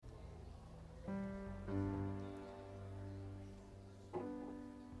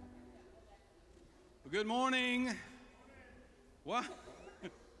Good morning. What?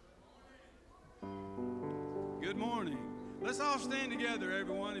 Good morning. Let's all stand together,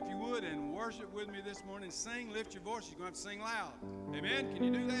 everyone, if you would, and worship with me this morning. Sing, lift your voice. You're going to have to sing loud. Amen? Can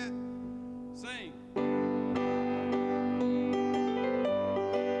you do that? Sing.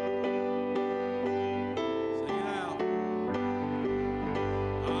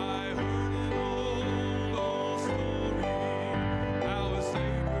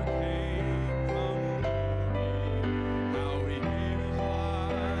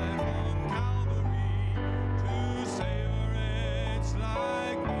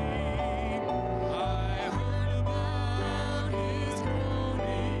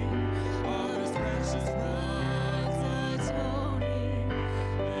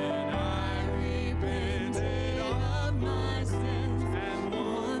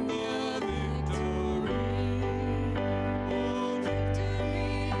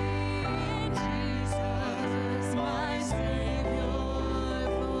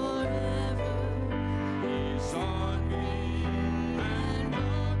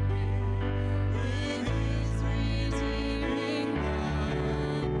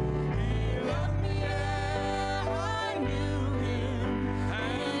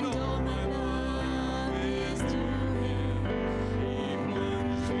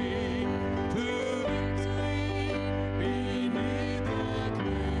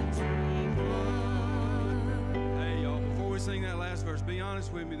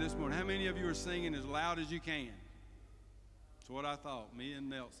 Singing as loud as you can. That's what I thought. Me and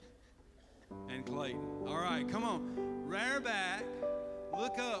Nelson and Clayton. All right, come on. Rear back.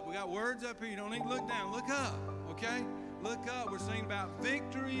 Look up. We got words up here. You don't need to look down. Look up, okay? Look up. We're singing about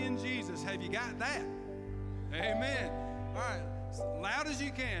victory in Jesus. Have you got that? Amen. All right, as loud as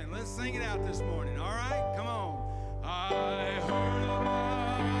you can. Let's sing it out this morning. All right, come on. I heard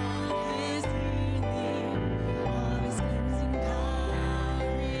about His healing, of His cleansing power.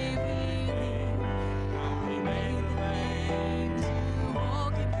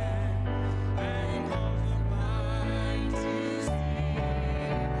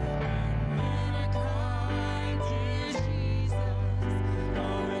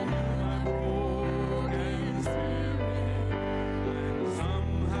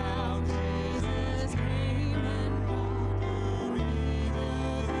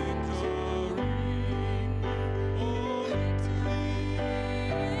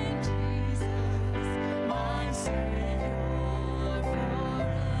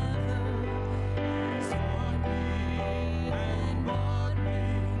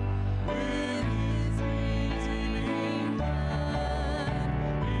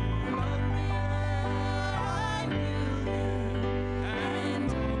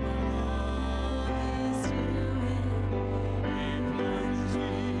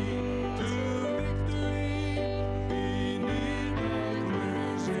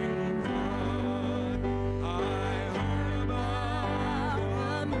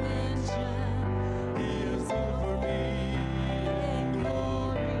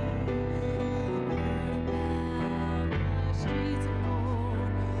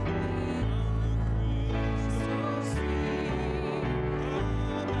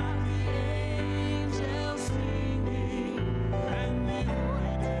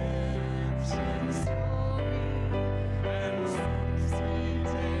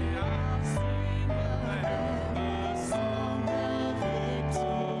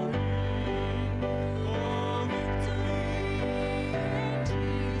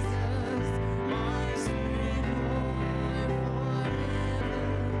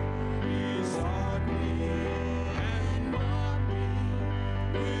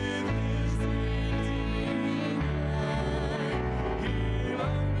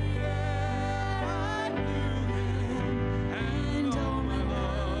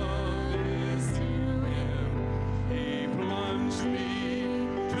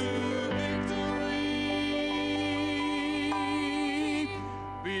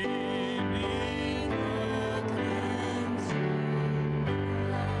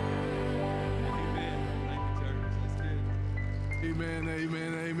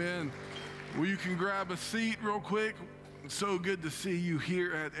 Grab a seat real quick. It's so good to see you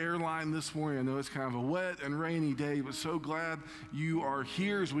here at Airline this morning. I know it's kind of a wet and rainy day, but so glad you are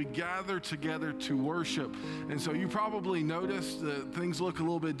here as we gather together to worship. And so you probably noticed that things look a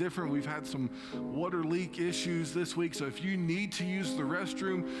little bit different. We've had some water leak issues this week. So if you need to use the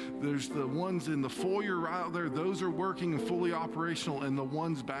restroom, there's the ones in the foyer right out there. Those are working and fully operational. And the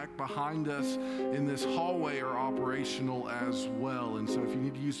ones back behind us in this hallway are operational as well. And so if you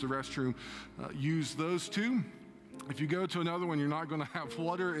need to use the restroom, use those two. If you go to another one, you're not going to have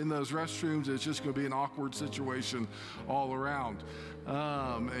water in those restrooms. It's just going to be an awkward situation all around.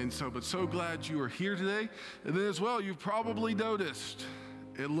 But so glad you are here today. And then as well, you've probably noticed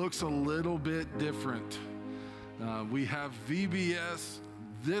it looks a little bit different. We have VBS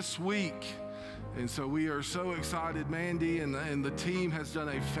this week. And so we are so excited. Mandy and the team has done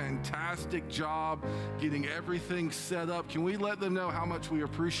a fantastic job getting everything set up. Can we let them know how much we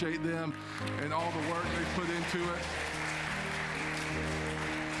appreciate them and all the work they put into it?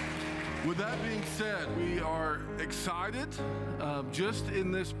 With that being said, we are excited. Just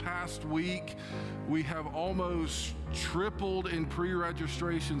in this past week, we have almost tripled in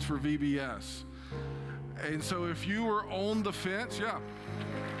pre-registrations for VBS. And so if you were on the fence,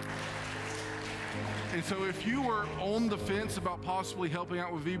 And so if you were on the fence about possibly helping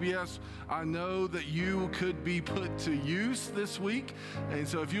out with VBS, I know that you could be put to use this week. And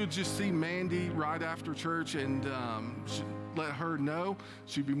so if you would just see Mandy right after church and let her know,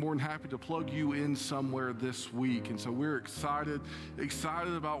 she'd be more than happy to plug you in somewhere this week. And so we're excited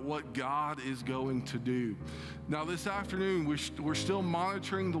about what God is going to do. Now this afternoon, we're still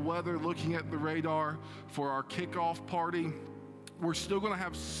monitoring the weather, looking at the radar for our kickoff party. We're still going to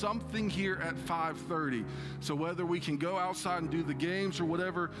have something here at 5:30. So whether we can go outside and do the games or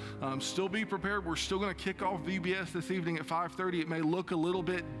whatever, still be prepared. We're still going to kick off VBS this evening at 5:30. It may look a little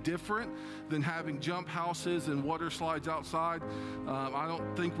bit different than having jump houses and water slides outside. I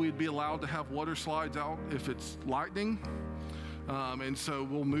don't think we'd be allowed to have water slides out if it's lightning. And so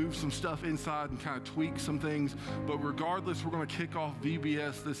we'll move some stuff inside and kind of tweak some things. But regardless, we're going to kick off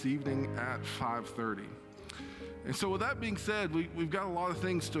VBS this evening at 5:30. And so with that being said, we've got a lot of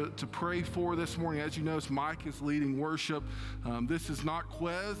things to pray for this morning. As you notice, Mike is leading worship. This is not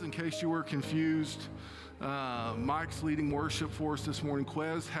Quez, in case you were confused. Mike's leading worship for us this morning.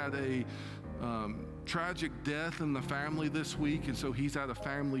 Quez had a tragic death in the family this week, and so he's at a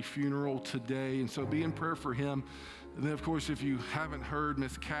family funeral today. And so be in prayer for him. And then, of course, if you haven't heard,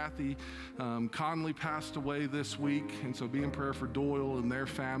 Miss Kathy Conley passed away this week, and so be in prayer for Doyle and their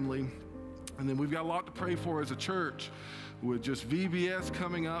family. And then we've got a lot to pray for as a church with just VBS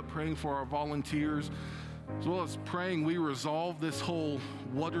coming up, praying for our volunteers, as well as praying we resolve this whole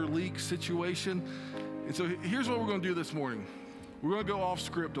water leak situation. And so here's what we're going to do this morning. We're going to go off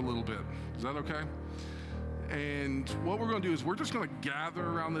script a little bit. Is that okay? And what we're going to do is we're just going to gather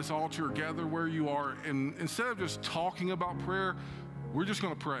around this altar, gather where you are, and instead of just talking about prayer, we're just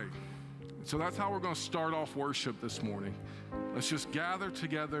going to pray. So that's how we're going to start off worship this morning. Let's just gather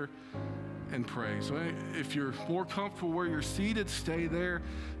together and pray. So if you're more comfortable where you're seated, stay there.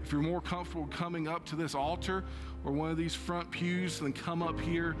 If you're more comfortable coming up to this altar or one of these front pews, then come up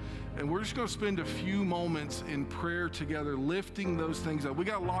here. And we're just going to spend a few moments in prayer together, lifting those things up. We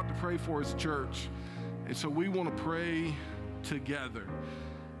got a lot to pray for as a church. And so we want to pray together.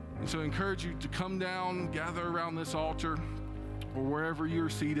 And so I encourage you to come down, gather around this altar or wherever you're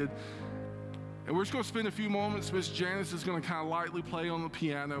seated. And we're just going to spend a few moments. Miss Janice is going to kind of lightly play on the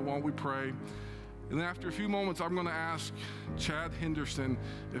piano while we pray. And then after a few moments, I'm going to ask Chad Henderson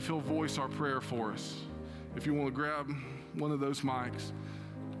if he'll voice our prayer for us. If you want to grab one of those mics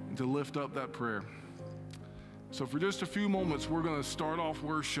and to lift up that prayer. So for just a few moments, we're going to start off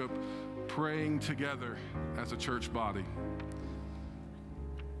worship praying together as a church body.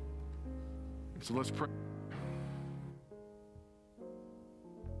 So let's pray.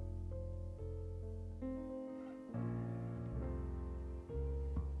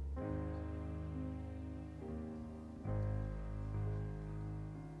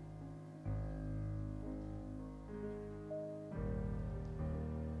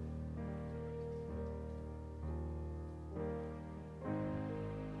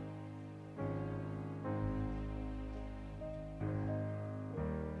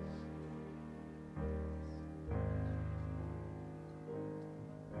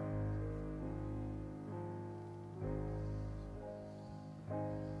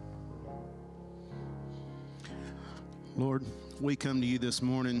 Lord, we come to you this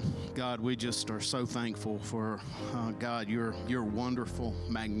morning. God, we just are so thankful for, God, your wonderful,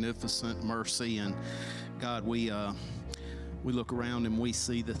 magnificent mercy. And God, we look around and we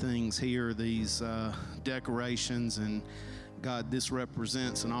see the things here, these decorations, and God, this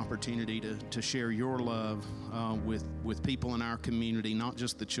represents an opportunity to share your love with people in our community, not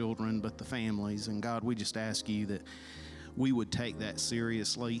just the children, but the families. And God, we just ask you that we would take that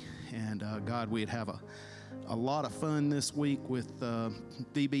seriously. And God, we'd have a lot of fun this week with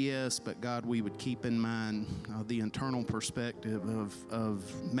VBS, but God, we would keep in mind the internal perspective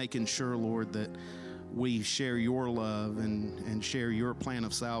of making sure, Lord, that we share your love and share your plan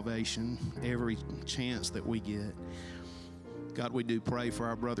of salvation every chance that we get. God, we do pray for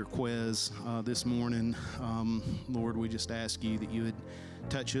our brother Quez this morning. Lord, we just ask you that you would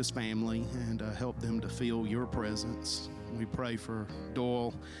touch his family and help them to feel your presence. We pray for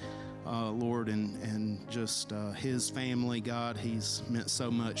Doyle, Lord, and just his family. God, he's meant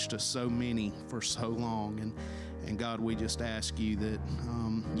so much to so many for so long. And God, we just ask you that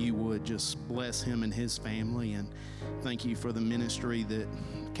you would just bless him and his family. And thank you for the ministry that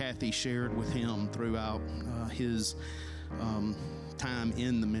Kathy shared with him throughout his time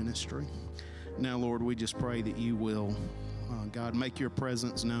in the ministry. Now, Lord, we just pray that you will, God, make your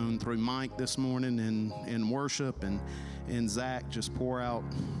presence known through Mike this morning in worship, and Zach, just pour out,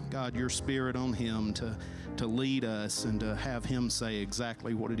 God, your spirit on him to lead us and to have him say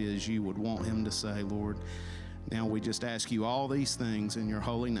exactly what it is you would want him to say, Lord. Now we just ask you all these things in your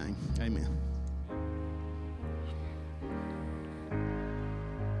holy name. Amen.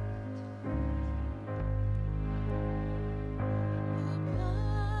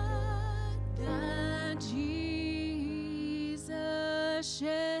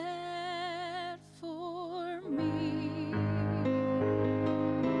 Shed for me.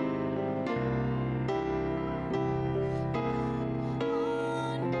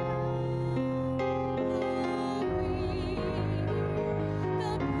 On Calvary,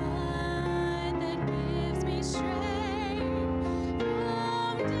 the blood that gives me strength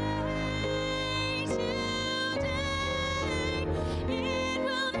from day to day, it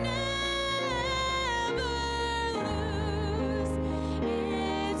will never lose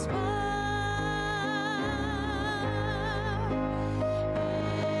its power.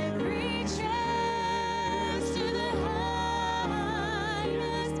 It reaches to the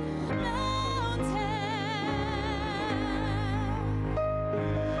highest mountain.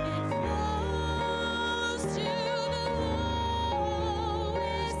 It flows to the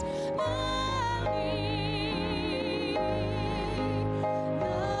lowest valley.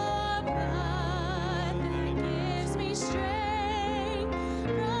 The blood that gives me strength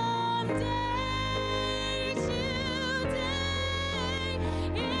from day to day,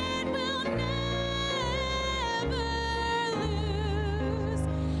 it will never lose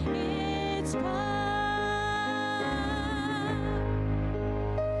its power.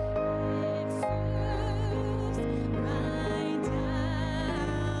 It soothes my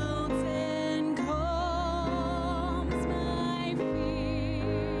doubts and calms my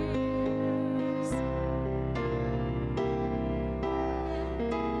fears.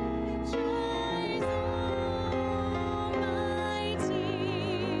 It dries all my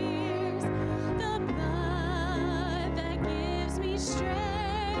tears. The blood that gives me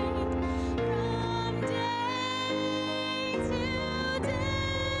strength from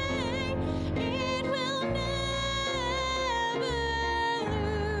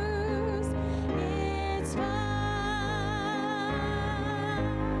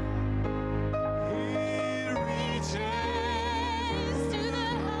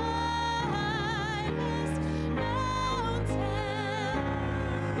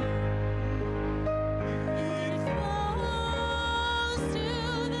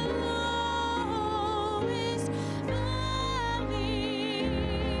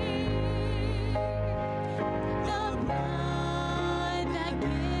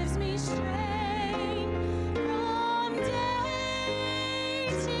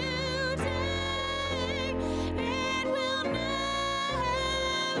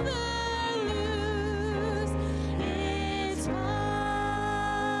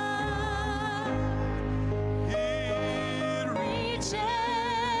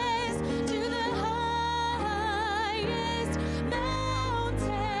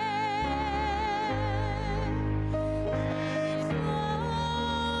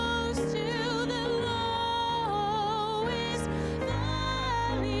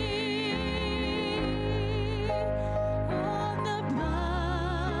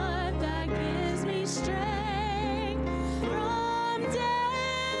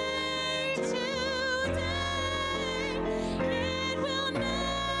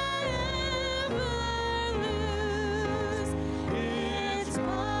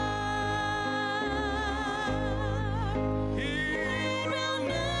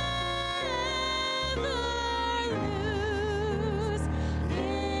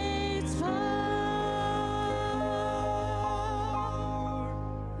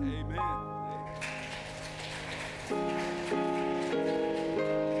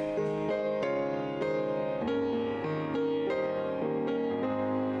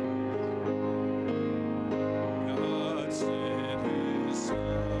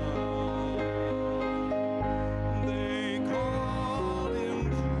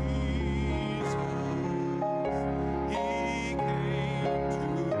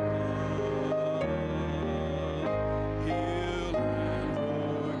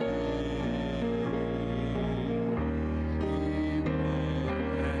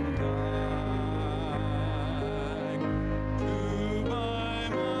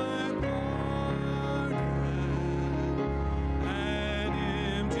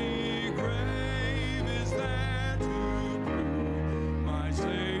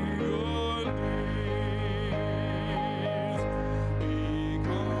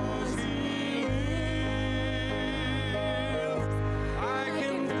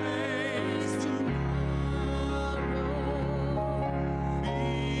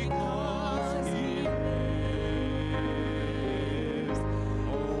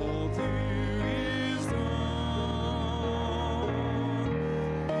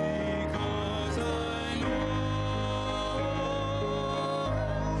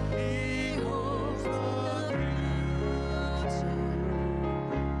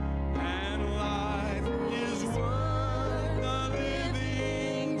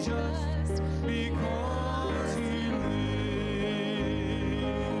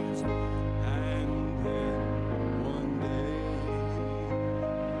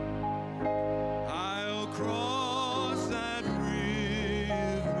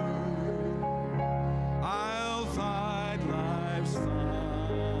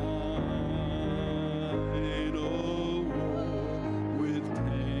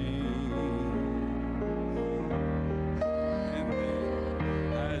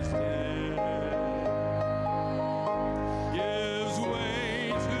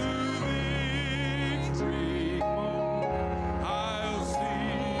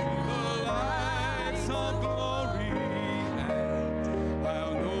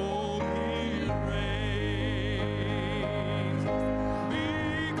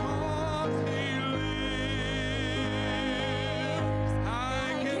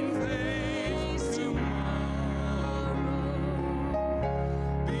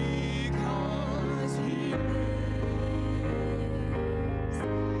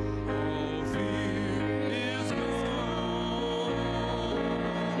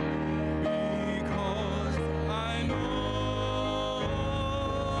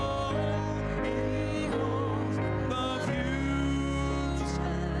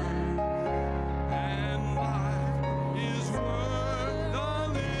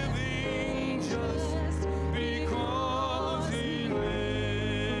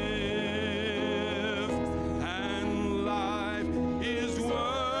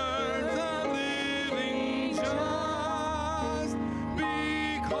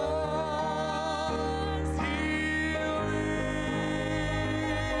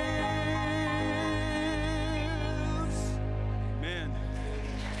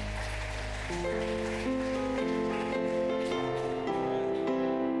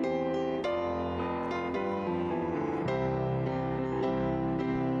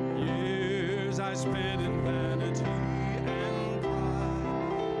Years I spent in vanity and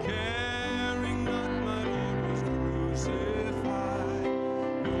pride, caring not my Lord was crucified,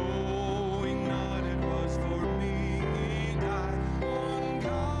 knowing not it was for me He died on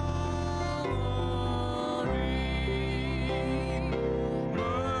Calvary.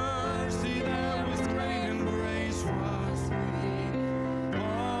 Mercy that was great and grace was free,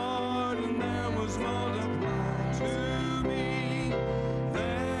 pardon that was multiplied to me.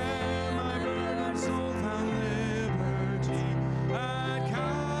 There my burdened soul found liberty at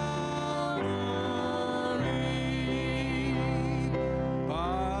Calvary.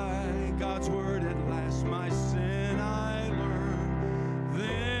 By God's word at last my sin I learned.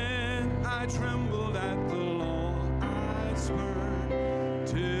 Then I trembled at the law I'd spurned,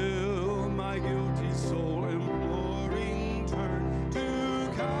 till my guilty soul imploring turned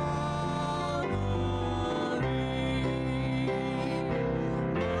to Calvary.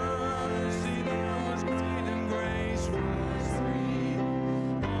 Mercy that was great and grace was free,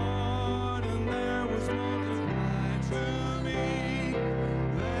 pardon there was multiplied to me.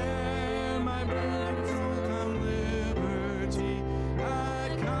 There my burdened soul found liberty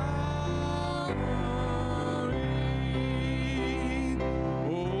at Calvary.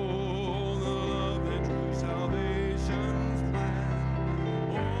 Oh, the love that drew salvation's plan.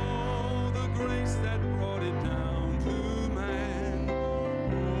 Oh, the grace that brought it down to man.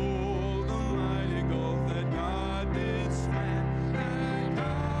 Oh, the mighty gulf that God did span at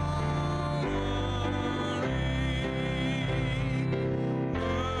Calvary.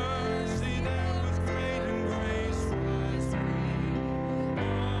 Mercy that was great and grace was free,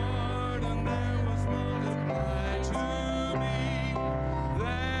 pardon that was multiplied to me.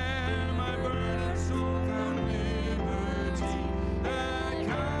 There my burdened soul found liberty at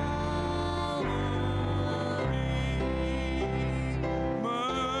Calvary.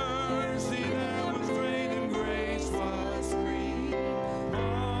 Mercy that was great and grace was free,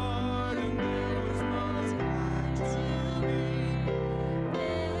 pardon that was multiplied to me.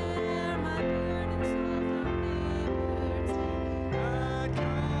 There my burdened soul found liberty at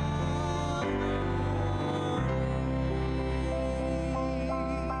Calvary.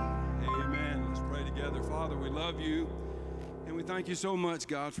 Amen. Let's pray together. Father, we love you. And we thank you so much,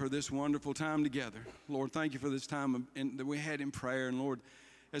 God, for this wonderful time together. Lord, thank you for this time that we had in prayer. And Lord,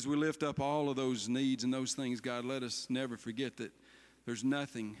 as we lift up all of those needs and those things, God, let us never forget that there's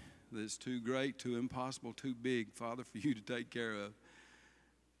nothing that's too great, too impossible, too big, Father, for you to take care of.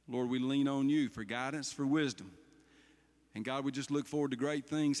 Lord, we lean on you for guidance, for wisdom. And God, we just look forward to great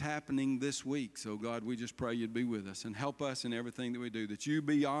things happening this week. So God, we just pray you'd be with us and help us in everything that we do, that you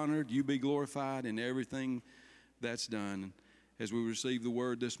be honored, you be glorified in everything that's done. And as we receive the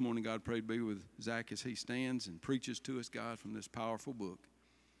word this morning, God, pray to be with Zach as he stands and preaches to us, God, from this powerful book.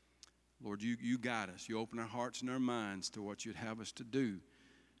 Lord, you guide us. You open our hearts and our minds to what you'd have us to do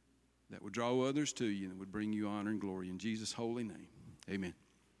that would draw others to you and would bring you honor and glory. In Jesus' holy name, amen.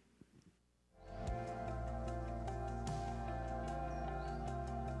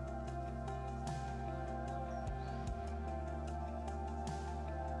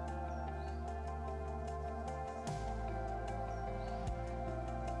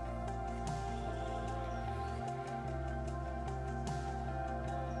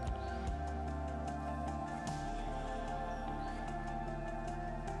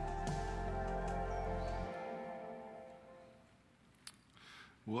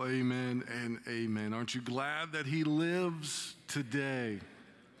 Well, amen and amen. Aren't you glad that he lives today?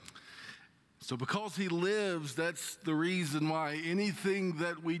 So because he lives, that's the reason why anything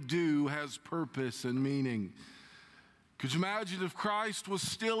that we do has purpose and meaning. Could you imagine if Christ was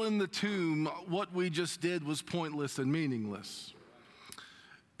still in the tomb, what we just did was pointless and meaningless?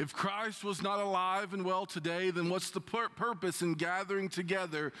 If Christ was not alive and well today, then what's the purpose in gathering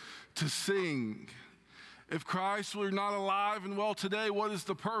together to sing? If Christ were not alive and well today, what is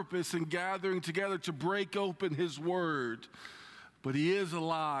the purpose in gathering together to break open his word? But he is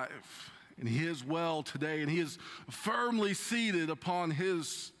alive and he is well today, and he is firmly seated upon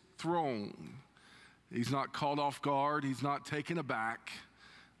his throne. He's not caught off guard, he's not taken aback,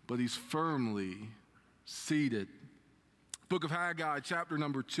 but he's firmly seated. Book of Haggai, chapter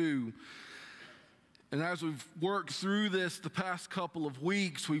number 2. And as we've worked through this the past couple of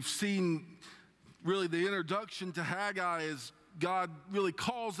weeks, we've seen really the introduction to Haggai is God really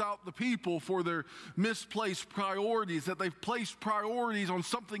calls out the people for their misplaced priorities, that they've placed priorities on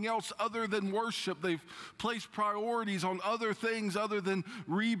something else other than worship. They've placed priorities on other things other than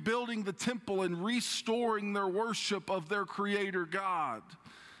rebuilding the temple and restoring their worship of their Creator God.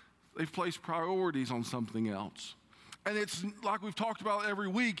 They've placed priorities on something else. And it's like we've talked about every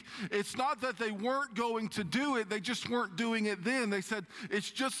week, it's not that they weren't going to do it, they just weren't doing it then. They said,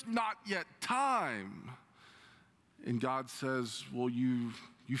 it's just not yet time. And God says, well, you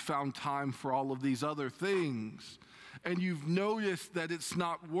found time for all of these other things, and you've noticed that it's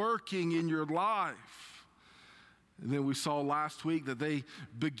not working in your life. And then we saw last week that they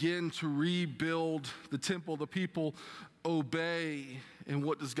begin to rebuild the temple. The people obey. And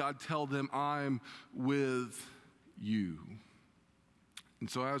what does God tell them? I'm with you. And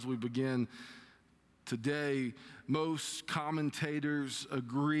so as we begin today, most commentators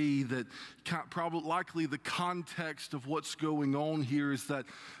agree that probably likely the context of what's going on here is that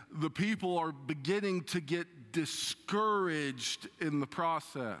the people are beginning to get discouraged in the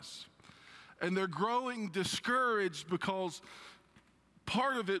process. And they're growing discouraged because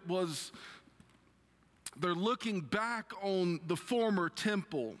part of it was they're looking back on the former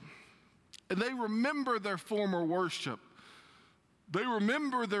temple. And they remember their former worship. They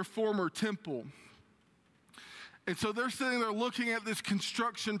remember their former temple. And so they're sitting there looking at this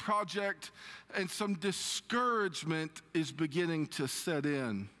construction project, and some discouragement is beginning to set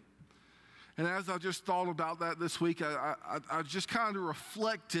in. And as I just thought about that this week, I just kind of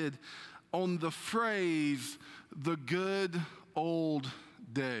reflected on the phrase, the good old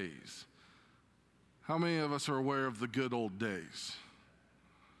days. How many of us are aware of the good old days?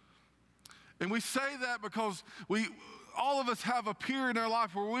 And we say that because all of us have a period in our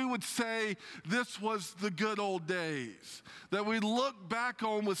life where we would say this was the good old days, that we look back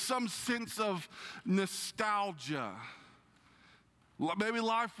on with some sense of nostalgia. Maybe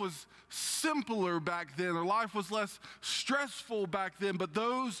life was simpler back then, or life was less stressful back then, but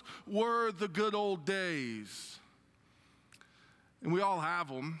those were the good old days. And we all have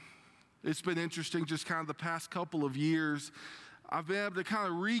them. It's been interesting just kind of the past couple of years. I've been able to kind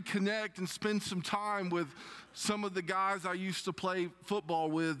of reconnect and spend some time with some of the guys I used to play football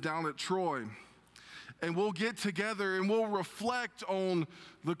with down at Troy. And we'll get together and we'll reflect on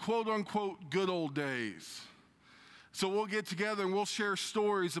the quote-unquote good old days. So we'll get together and we'll share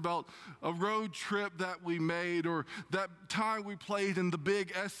stories about a road trip that we made, or that time we played in the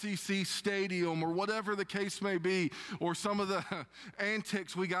big SEC stadium, or whatever the case may be, or some of the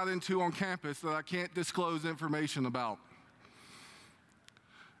antics we got into on campus that I can't disclose information about.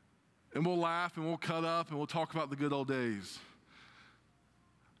 And we'll laugh and we'll cut up and we'll talk about the good old days.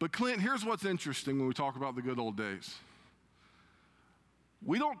 But Clint, here's what's interesting when we talk about the good old days.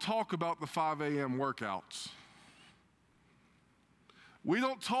 We don't talk about the 5 a.m. workouts. We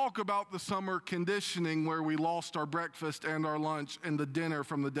don't talk about the summer conditioning where we lost our breakfast and our lunch and the dinner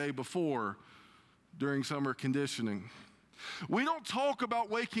from the day before during summer conditioning. We don't talk about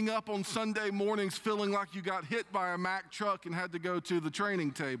waking up on Sunday mornings feeling like you got hit by a Mack truck and had to go to the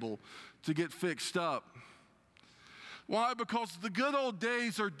training table to get fixed up. Why? Because the good old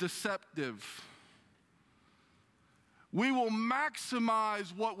days are deceptive. We will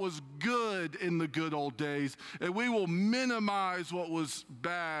maximize what was good in the good old days, and we will minimize what was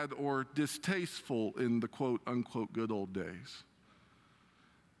bad or distasteful in the quote-unquote good old days.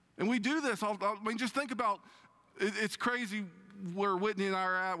 And we do this. I mean, just think about, it's crazy where Whitney and I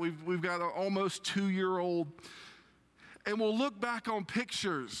are at. We've got an almost 2-year-old, and we'll look back on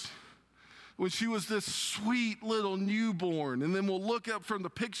pictures when she was this sweet little newborn, and then we'll look up from the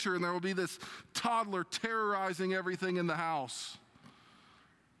picture and there will be this toddler terrorizing everything in the house.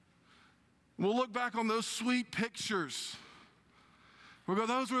 We'll look back on those sweet pictures. We'll go,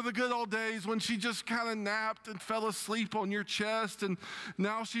 those were the good old days when she just kind of napped and fell asleep on your chest, and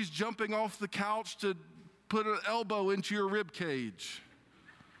now she's jumping off the couch to put an elbow into your rib cage.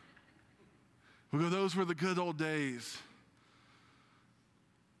 We'll go, those were the good old days.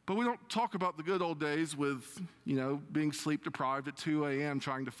 But we don't talk about the good old days with, being sleep deprived at 2 a.m.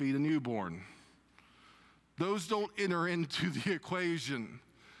 trying to feed a newborn. Those don't enter into the equation.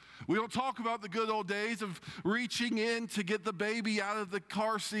 We don't talk about the good old days of reaching in to get the baby out of the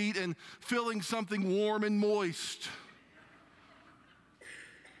car seat and feeling something warm and moist.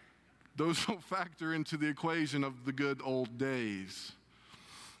 Those don't factor into the equation of the good old days.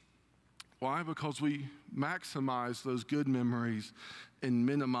 Why? Because we maximize those good memories and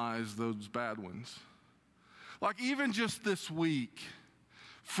minimize those bad ones. Like even just this week,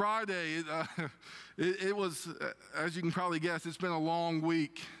 Friday, it was, as you can probably guess, it's been a long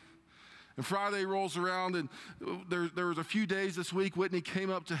week. And Friday rolls around, and there was a few days this week. Whitney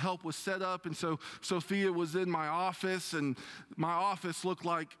came up to help with setup, and so Sophia was in my office, and my office looked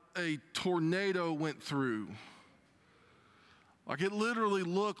like a tornado went through. Like it literally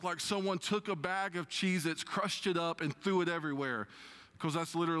looked like someone took a bag of Cheez-Its, crushed it up, and threw it everywhere, because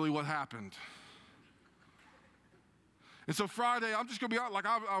that's literally what happened. And so Friday, I'm just going to be honest, like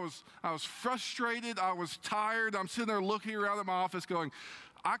I was frustrated, I was tired. I'm sitting there looking around at my office going,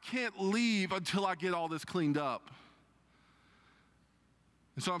 I can't leave until I get all this cleaned up.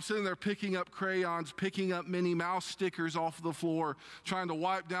 And so I'm sitting there picking up crayons, picking up Minnie Mouse stickers off the floor, trying to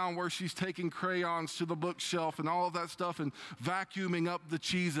wipe down where she's taking crayons to the bookshelf and all of that stuff, and vacuuming up the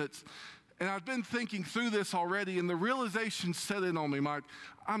Cheez-Its. And I've been thinking through this already, and the realization set in on me, Mike,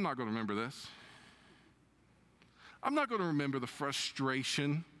 I'm not going to remember this. I'm not going to remember the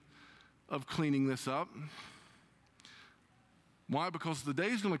frustration of cleaning this up. Why? Because the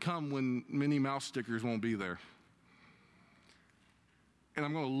day's going to come when Minnie Mouse stickers won't be there. And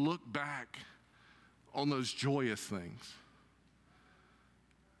I'm going to look back on those joyous things.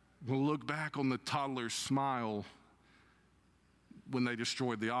 I'm going to look back on the toddler's smile when they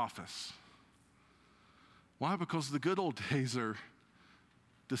destroyed the office. Why? Because the good old days are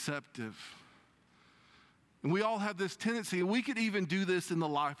deceptive. And we all have this tendency, and we could even do this in the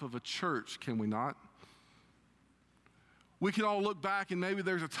life of a church, can we not? We can all look back, and maybe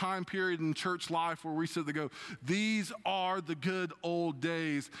there's a time period in church life where we sit there and go, these are the good old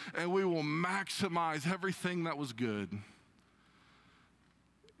days, and we will maximize everything that was good.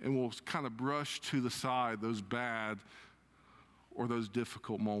 And we'll kind of brush to the side those bad or those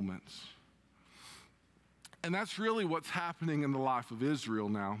difficult moments. And that's really what's happening in the life of Israel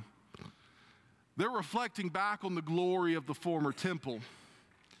now. They're reflecting back on the glory of the former temple.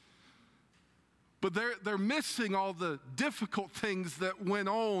 But they're missing all the difficult things that went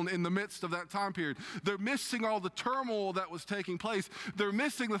on in the midst of that time period. They're missing all the turmoil that was taking place. They're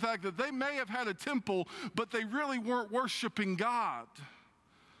missing the fact that they may have had a temple, but they really weren't worshiping God.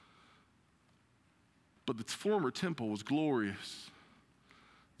 But the former temple was glorious.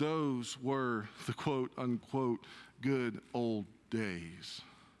 Those were the quote unquote good old days.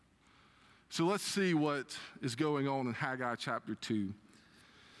 So let's see what is going on in Haggai chapter 2.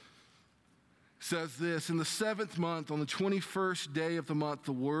 It says this, in the 7th month, on the 21st day of the month,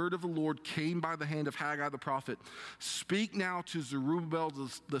 the word of the Lord came by the hand of Haggai the prophet. Speak now to Zerubbabel,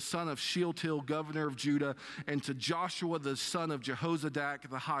 the son of Shealtiel, governor of Judah, and to Joshua, the son of Jehozadak,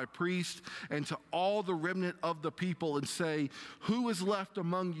 the high priest, and to all the remnant of the people, and say, who is left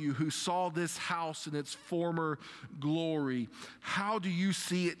among you who saw this house in its former glory? How do you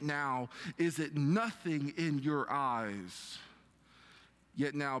see it now? Is it nothing in your eyes?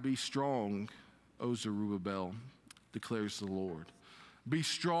 Yet now be strong, O Zerubbabel, declares the Lord. Be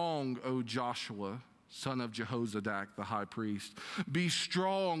strong, O Joshua, son of Jehozadak, the high priest. Be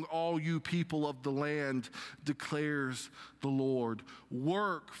strong, all you people of the land, declares the Lord.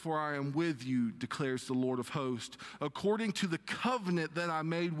 Work, for I am with you, declares the Lord of hosts. According to the covenant that I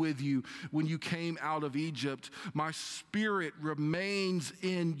made with you when you came out of Egypt, my spirit remains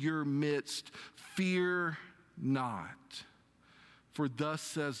in your midst. Fear not. For thus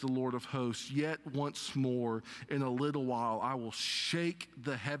says the Lord of hosts, yet once more in a little while I will shake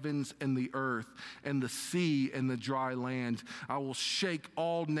the heavens and the earth and the sea and the dry land. I will shake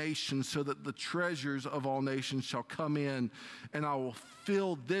all nations so that the treasures of all nations shall come in, and I will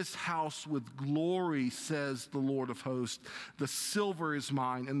fill this house with glory, says the Lord of hosts. The silver is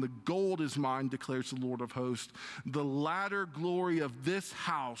mine and the gold is mine, declares the Lord of hosts. The latter glory of this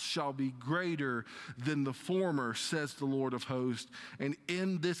house shall be greater than the former, says the Lord of hosts. And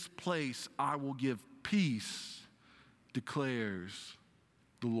in this place I will give peace, declares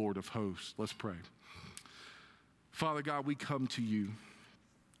the Lord of hosts. Let's pray. Father God, we come to you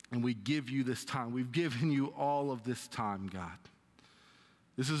and we give you this time. We've given you all of this time, God.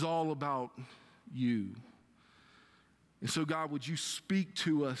 This is all about you. And so, God, would you speak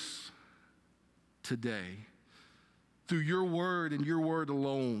to us today through your word and your word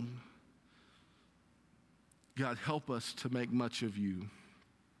alone? God, help us to make much of you.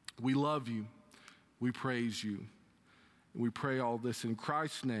 We love you. We praise you. And we pray all this in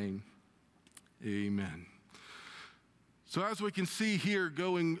Christ's name. Amen. So as we can see here,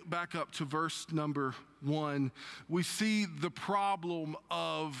 going back up to verse number 1, we see the problem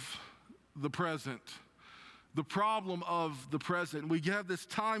of the present. The problem of the present. We have this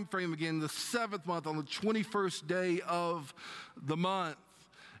time frame again, the 7th month, on the 21st day of the month.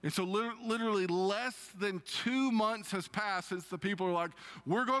 And so literally less than 2 months has passed since the people are like,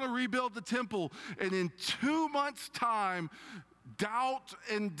 we're going to rebuild the temple. And in 2 months' time, doubt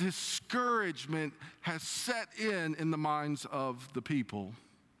and discouragement has set in the minds of the people.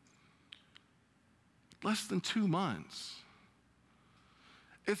 Less than 2 months.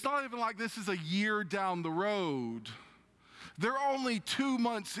 It's not even like this is a year down the road. They're only 2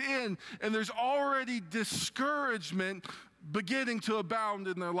 months in, and there's already discouragement beginning to abound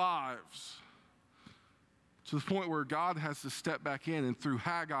in their lives. To the point where God has to step back in and through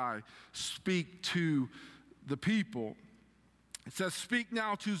Haggai speak to the people. It says, "Speak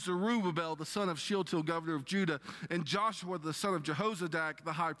now to Zerubbabel, the son of Shealtiel, governor of Judah, and Joshua, the son of Jehozadak,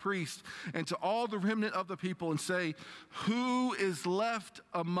 the high priest, and to all the remnant of the people, and say, who is left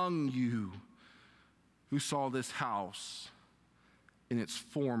among you who saw this house in its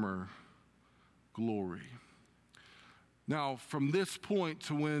former glory?" Now, from this point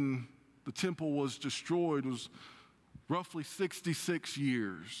to when the temple was destroyed was roughly 66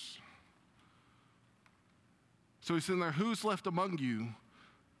 years. So he's in there, who's left among you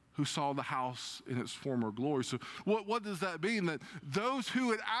who saw the house in its former glory? So what does that mean? That those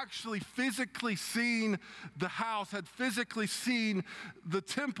who had actually physically seen the house, had physically seen the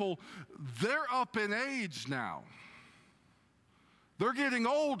temple, they're up in age now. They're getting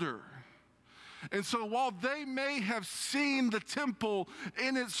older. And so while they may have seen the temple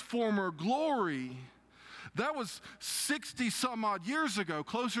in its former glory, that was 60 some odd years ago,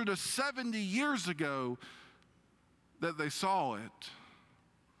 closer to 70 years ago that they saw it.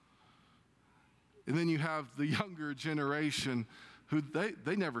 And then you have the younger generation who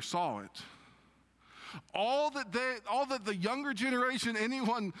they never saw it. All that the younger generation,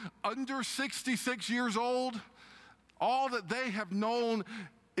 anyone under 66 years old, all that they have known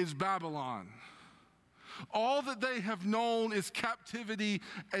is Babylon. All that they have known is captivity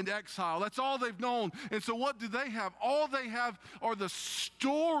and exile. That's all they've known. And so what do they have? All they have are the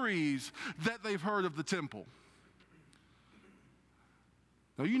stories that they've heard of the temple.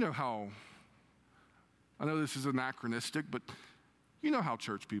 Now, you know how, I know this is anachronistic, but you know how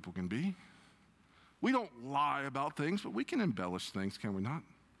church people can be. We don't lie about things, but we can embellish things, can we not?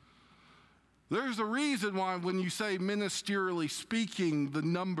 There's a reason why when you say ministerially speaking, the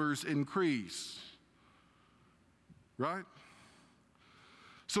numbers increase. Right?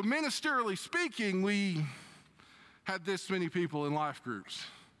 So ministerially speaking, we had this many people in life groups.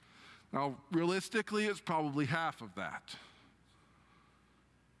 Now, realistically, it's probably half of that.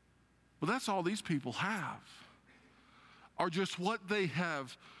 But that's all these people have, are just what they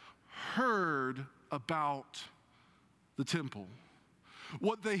have heard about the temple,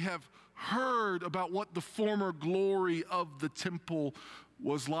 what they have heard about what the former glory of the temple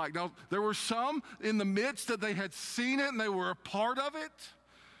was like. Now, there were some in the midst that they had seen it and they were a part of it,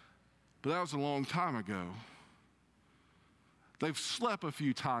 but that was a long time ago. They've slept a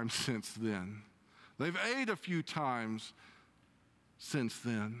few times since then. They've ate a few times since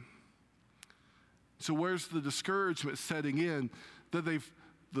then. So where's the discouragement setting in?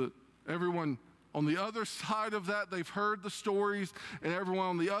 That everyone on the other side of that, they've heard the stories, and everyone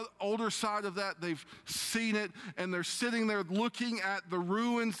on the older side of that, they've seen it, and they're sitting there looking at the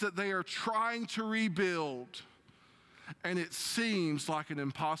ruins that they are trying to rebuild, and it seems like an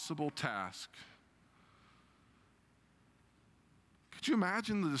impossible task. Could you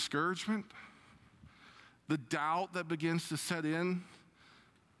imagine the discouragement? The doubt that begins to set in?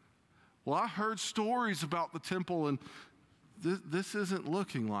 Well, I heard stories about the temple, and this isn't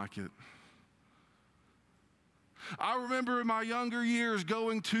looking like it. I remember in my younger years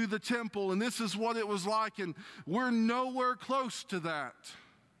going to the temple, and this is what it was like, and we're nowhere close to that.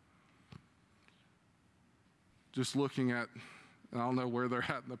 Just looking at, I don't know where they're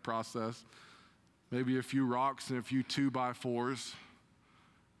at in the process, maybe a few rocks and a few 2x4s,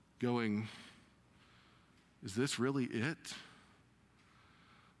 going, is this really it?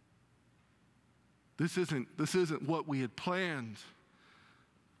 This isn't what we had planned.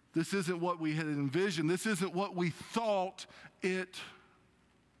 This isn't what we had envisioned. This isn't what we thought it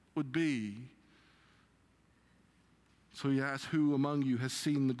would be. So he asks, who among you has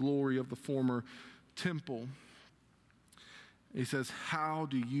seen the glory of the former temple? He says, how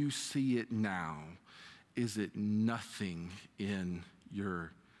do you see it now? Is it nothing in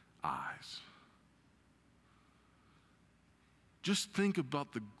your eyes? Just think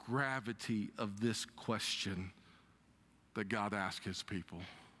about the gravity of this question that God asked his people.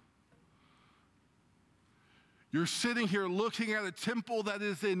 You're sitting here looking at a temple that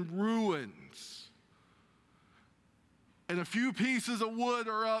is in ruins. And a few pieces of wood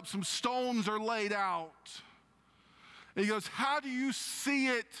are up, some stones are laid out. And he goes, how do you see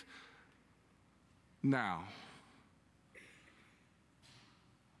it now?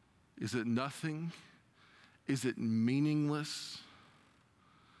 Is it nothing? Is it meaningless?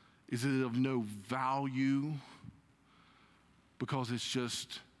 Is it of no value because it's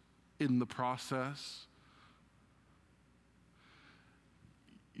just in the process?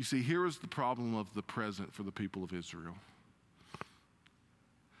 You see, here is the problem of the present for the people of Israel.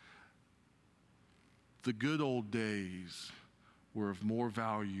 The good old days were of more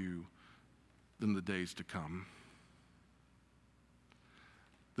value than the days to come.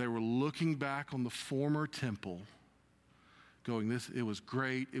 They were looking back on the former temple, going, it was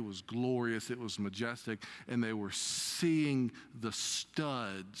great, it was glorious, it was majestic, and they were seeing the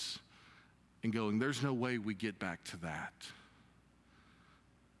studs and going, there's no way we get back to that.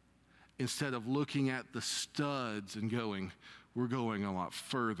 Instead of looking at the studs and going, we're going a lot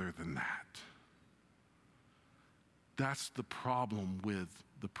further than that. That's the problem with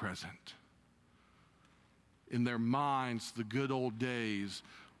the present. In their minds, the good old days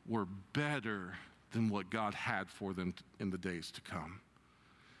were better than what God had for them in the days to come.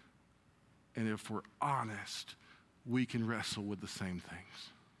 And if we're honest, we can wrestle with the same things.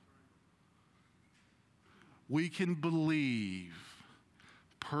 We can believe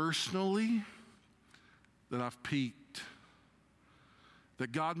personally that I've peaked,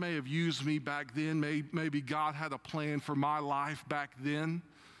 that God may have used me back then, maybe God had a plan for my life back then,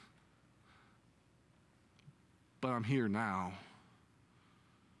 but I'm here now.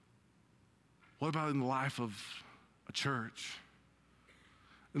 What about in the life of a church?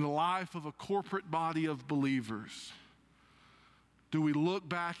 In the life of a corporate body of believers? Do we look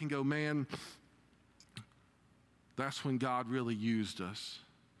back and go, man, that's when God really used us?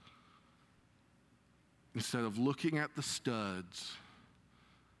 Instead of looking at the studs,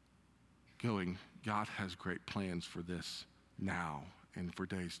 going, God has great plans for this now and for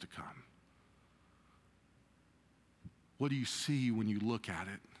days to come. What do you see when you look at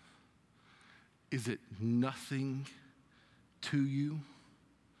it? Is it nothing to you?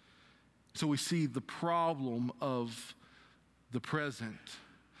 So we see the problem of the present.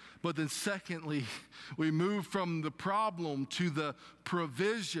 But then secondly, we move from the problem to the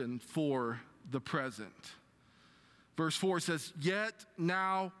provision for the present. Verse 4 says, yet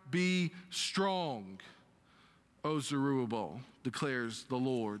now be strong, O Zerubbabel, declares the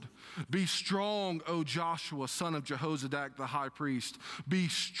Lord. Be strong, O Joshua, son of Jehozadak, the high priest. Be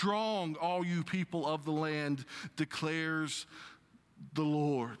strong, all you people of the land, declares the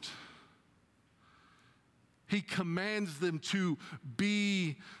Lord. He commands them to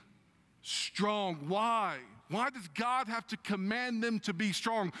be strong. Why? Why does God have to command them to be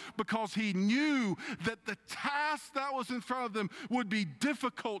strong? Because he knew that the task that was in front of them would be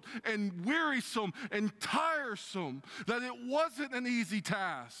difficult and wearisome and tiresome, that it wasn't an easy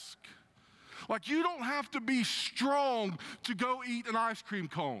task. Like, you don't have to be strong to go eat an ice cream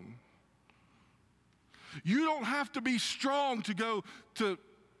cone. You don't have to be strong to go to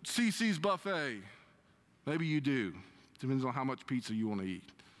CC's buffet. Maybe you do. Depends on how much pizza you want to eat.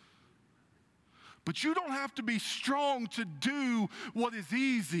 But you don't have to be strong to do what is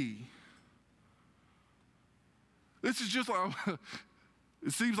easy. This is just like,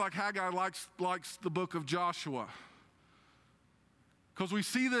 it seems like Haggai likes the book of Joshua. Because we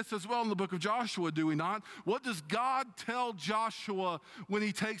see this as well in the book of Joshua, do we not? What does God tell Joshua when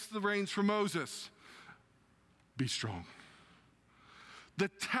he takes the reins from Moses? Be strong. The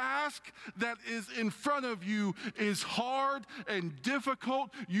task that is in front of you is hard and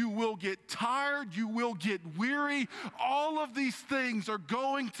difficult. You will get tired. You will get weary. All of these things are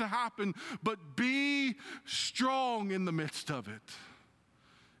going to happen, but be strong in the midst of it.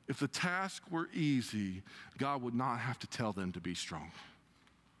 If the task were easy, God would not have to tell them to be strong.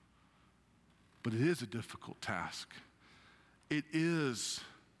 But it is a difficult task. It is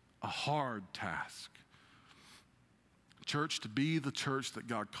a hard task. Church, to be the church that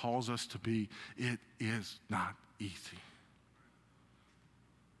God calls us to be, it is not easy.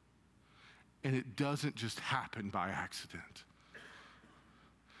 And it doesn't just happen by accident.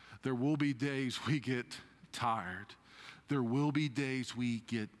 There will be days we get tired. There will be days we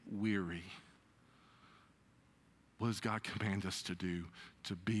get weary. What does God command us to do?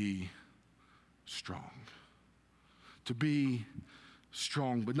 To be strong. To be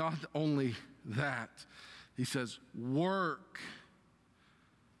strong. But not only that, he says, work.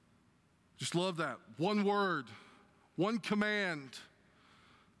 Just love that. One word, one command,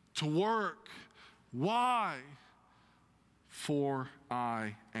 to work. Why? For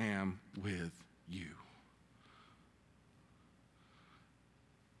I am with you.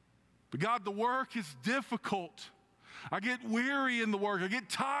 But God, the work is difficult. I get weary in the work. I get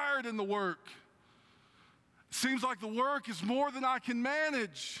tired in the work. It seems like the work is more than I can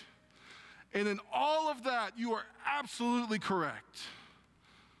manage. And in all of that, you are absolutely correct.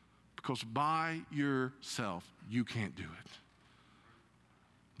 Because by yourself, you can't do it.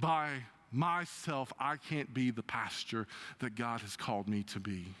 By myself, I can't be the pastor that God has called me to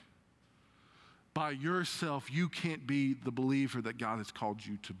be. By yourself, you can't be the believer that God has called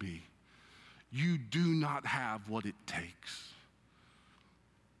you to be. You do not have what it takes.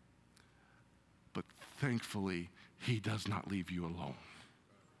 But thankfully, he does not leave you alone.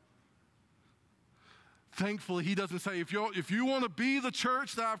 Thankfully, he doesn't say, if you want to be the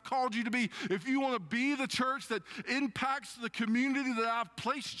church that I've called you to be, if you want to be the church that impacts the community that I've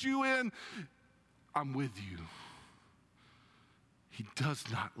placed you in, I'm with you. He does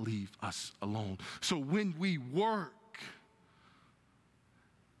not leave us alone. So when we work,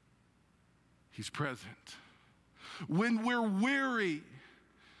 he's present. When we're weary,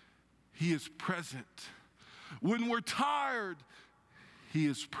 he is present. When we're tired, he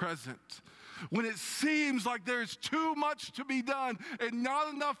is present. When it seems like there's too much to be done and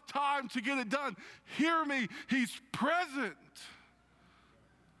not enough time to get it done, hear me, he's present.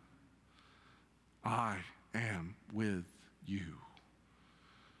 I am with you.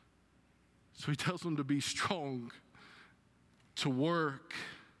 So he tells them to be strong, to work.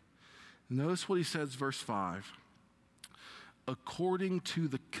 Notice what he says, verse 5. According to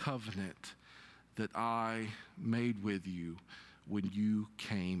the covenant that I made with you when you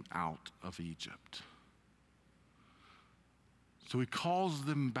came out of Egypt. So he calls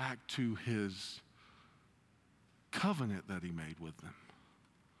them back to his covenant that he made with them.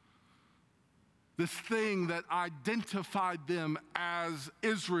 This thing that identified them as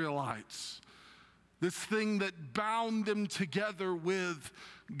Israelites. This thing that bound them together with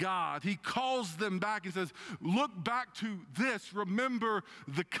God. He calls them back and says, look back to this. Remember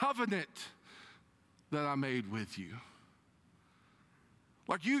the covenant that I made with you.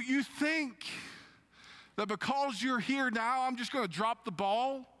 Like you think that because you're here now, I'm just going to drop the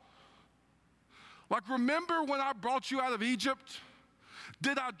ball? Like, remember when I brought you out of Egypt?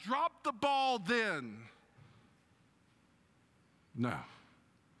 Did I drop the ball then? No.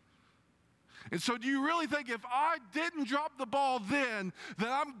 And so do you really think if I didn't drop the ball then, that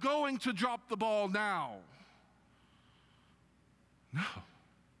I'm going to drop the ball now? No.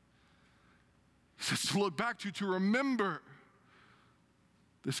 He says to look back to remember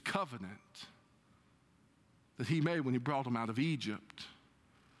this covenant that he made when he brought them out of Egypt.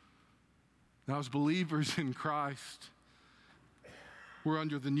 Now, as believers in Christ, we're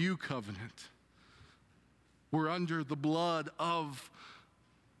under the new covenant. We're under the blood of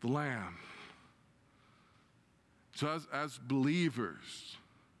the Lamb. So as believers,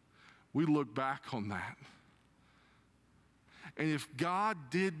 we look back on that. And if God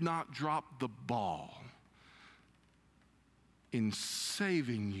did not drop the ball in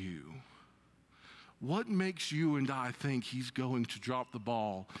saving you, what makes you and I think he's going to drop the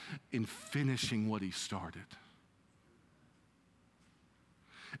ball in finishing what he started?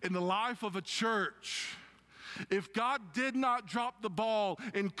 In the life of a church, if God did not drop the ball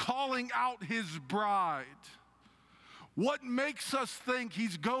in calling out his bride, what makes us think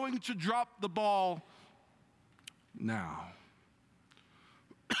he's going to drop the ball now?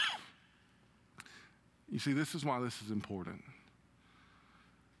 You see, this is why this is important.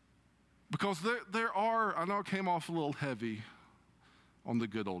 Because there are, I know it came off a little heavy on the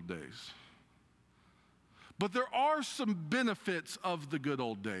good old days, but there are some benefits of the good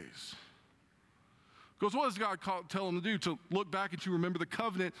old days. Because what does God tell them to do? To look back and to remember the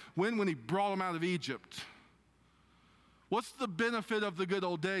covenant when he brought them out of Egypt. What's the benefit of the good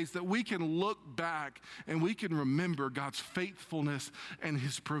old days? That we can look back and we can remember God's faithfulness and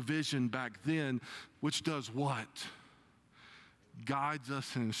his provision back then, which does what? Guides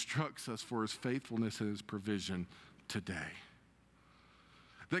us and instructs us for his faithfulness and his provision today.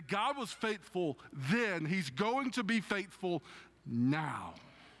 That God was faithful then, he's going to be faithful now.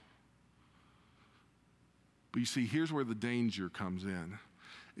 But you see, here's where the danger comes in,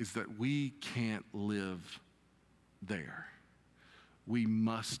 is that we can't live there. We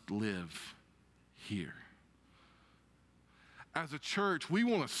must live here. As a church, we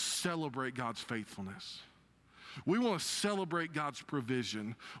want to celebrate God's faithfulness. We want to celebrate God's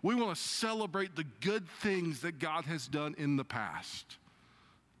provision. We want to celebrate the good things that God has done in the past.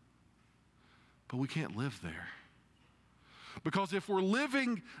 But we can't live there. Because if we're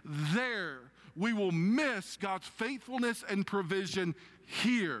living there, we will miss God's faithfulness and provision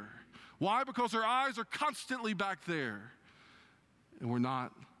here. Why? Because our eyes are constantly back there, and we're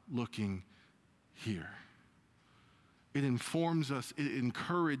not looking here. It informs us, it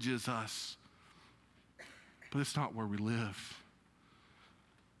encourages us, but it's not where we live.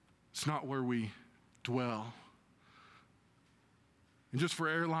 It's not where we dwell. And just for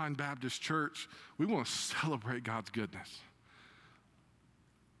Airline Baptist Church, we want to celebrate God's goodness.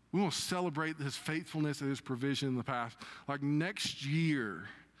 We want to celebrate his faithfulness and his provision in the past. Like next year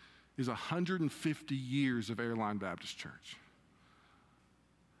is 150 years of Airline Baptist Church.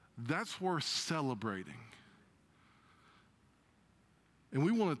 That's worth celebrating. And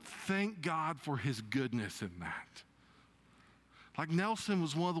we want to thank God for his goodness in that. Like Nelson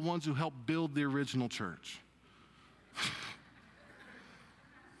was one of the ones who helped build the original church.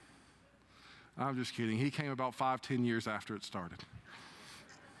 I'm just kidding. He came about 5-10 years after it started.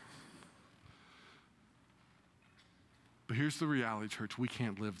 But here's the reality, church. We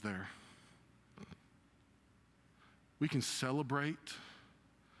can't live there. We can celebrate,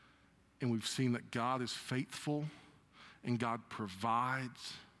 and we've seen that God is faithful and God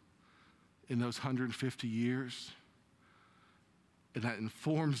provides in those 150 years. And that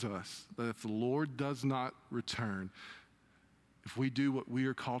informs us that if the Lord does not return, if we do what we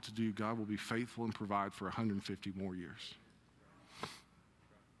are called to do, God will be faithful and provide for 150 more years.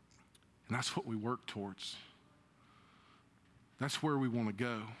 And that's what we work towards. That's where we want to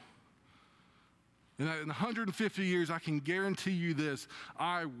go. And in 150 years, I can guarantee you this,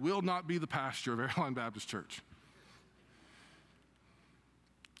 I will not be the pastor of Airline Baptist Church.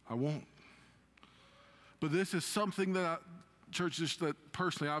 I won't. But this is something that churches that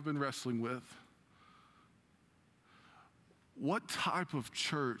personally I've been wrestling with. What type of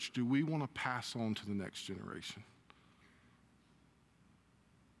church do we want to pass on to the next generation?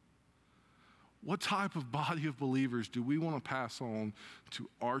 What type of body of believers do we want to pass on to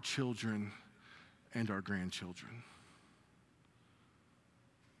our children and our grandchildren?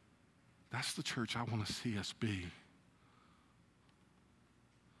 That's the church I want to see us be.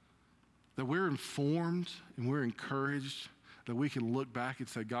 That we're informed and we're encouraged, that we can look back and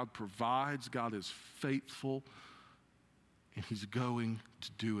say, God provides, God is faithful, and he's going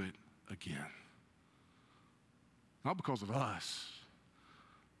to do it again. Not because of us,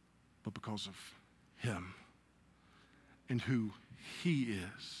 but because of him and who he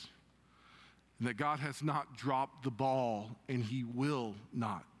is. And that God has not dropped the ball, and he will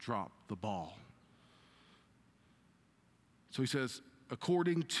not drop the ball. So he says,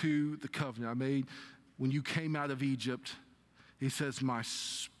 according to the covenant I made when you came out of Egypt, he says, my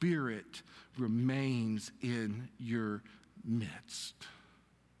spirit remains in your midst.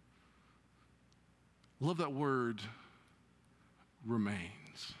 Love that word, remains.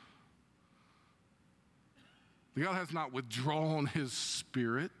 God has not withdrawn his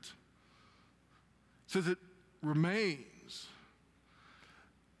spirit. It says it remains.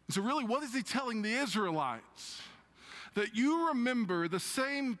 So really, what is he telling the Israelites? That you remember the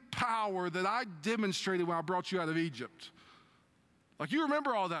same power that I demonstrated when I brought you out of Egypt. Like you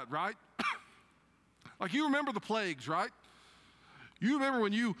remember all that, right? Like you remember the plagues, right? You remember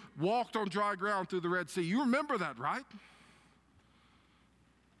when you walked on dry ground through the Red Sea. You remember that, right?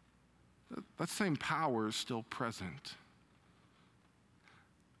 That same power is still present.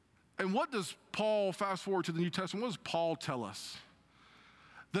 And what does Paul, fast forward to the New Testament, what does Paul tell us?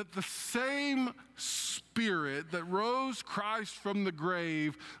 That the same spirit that rose Christ from the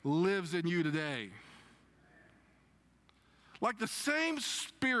grave lives in you today. Like the same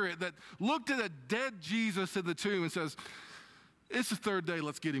spirit that looked at a dead Jesus in the tomb and says, it's the third day,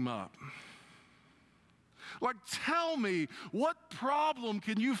 let's get him up. Like, tell me, what problem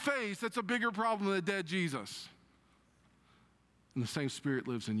can you face that's a bigger problem than a dead Jesus? And the same spirit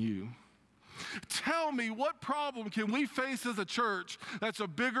lives in you. Tell me, what problem can we face as a church that's a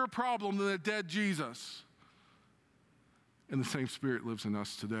bigger problem than a dead Jesus? And the same spirit lives in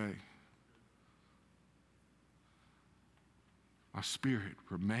us today. My spirit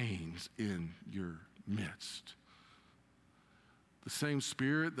remains in your midst. The same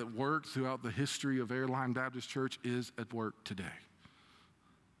spirit that worked throughout the history of Airline Baptist Church is at work today.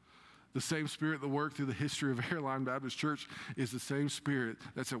 The same spirit that worked through the history of Airline Baptist Church is the same spirit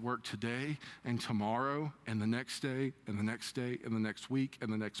that's at work today and tomorrow and the next day and the next day and the next week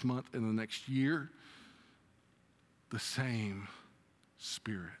and the next month and the next year. The same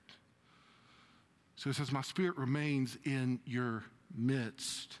spirit. So it says, my spirit remains in your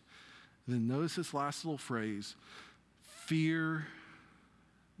midst. And then notice this last little phrase, fear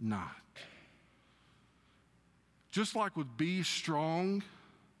not. Just like with be strong,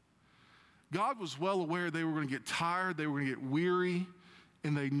 God was well aware they were going to get tired, they were going to get weary,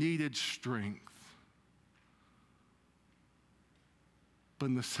 and they needed strength. But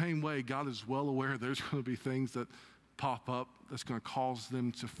in the same way, God is well aware there's going to be things that pop up that's going to cause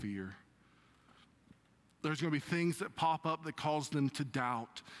them to fear. There's going to be things that pop up that cause them to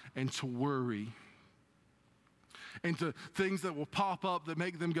doubt and to worry. and to things that will pop up that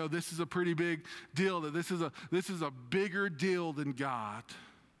make them go, this is a pretty big deal, that this is a bigger deal than God.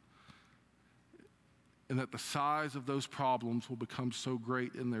 And that the size of those problems will become so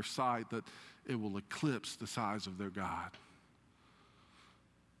great in their sight that it will eclipse the size of their God.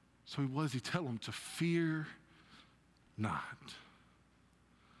 So what does he tell them? To fear not.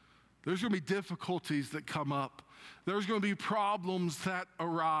 There's going to be difficulties that come up. There's going to be problems that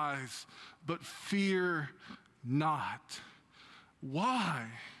arise, but fear not. Why?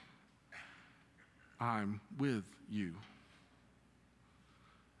 I'm with you.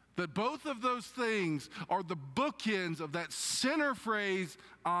 That both of those things are the bookends of that center phrase,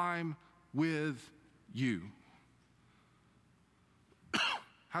 I'm with you.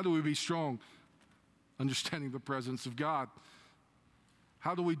 How do we be strong? Understanding the presence of God.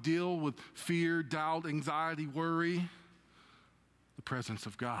 How do we deal with fear, doubt, anxiety, worry? The presence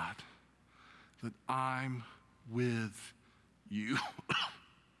of God. That I'm with you.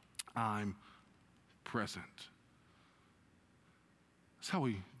 I'm present. That's how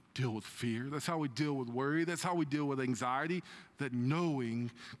we deal with fear. That's how we deal with worry. That's how we deal with anxiety. That knowing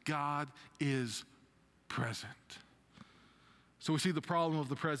God is present. So we see the problem of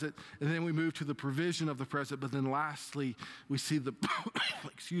the present, and then we move to the provision of the present, but then lastly, we see the,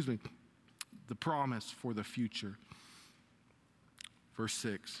 the promise for the future. Verse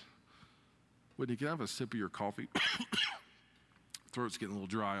 6. Whitney, can I have a sip of your coffee? Throat's getting a little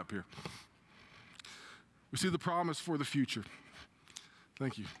dry up here. We see the promise for the future.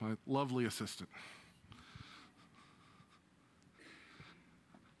 Thank you, my lovely assistant.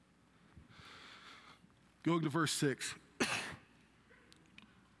 Going to verse 6.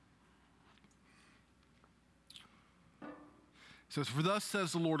 It says, for thus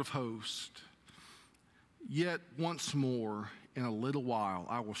says the Lord of hosts, yet once more in a little while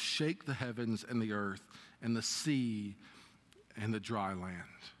I will shake the heavens and the earth and the sea and the dry land.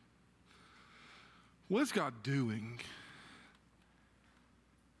 What is God doing?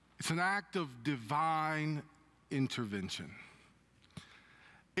 It's an act of divine intervention.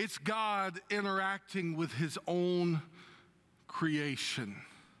 It's God interacting with his own creation.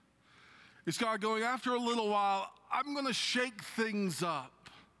 It's God going, after a little while, I'm going to shake things up.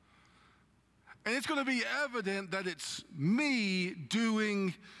 And it's going to be evident that it's me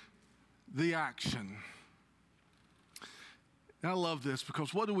doing the action. And I love this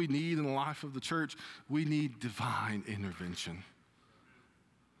because what do we need in the life of the church? We need divine intervention.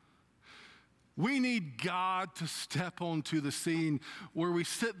 We need God to step onto the scene where we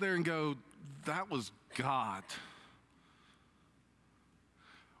sit there and go, that was God.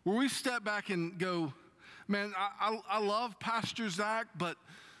 Where we step back and go, man, I love Pastor Zach, but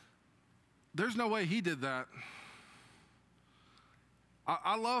there's no way he did that.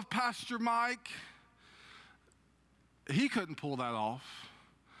 I love Pastor Mike. He couldn't pull that off.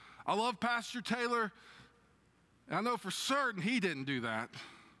 I love Pastor Taylor. And I know for certain he didn't do that.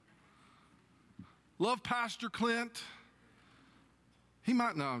 Love Pastor Clint. He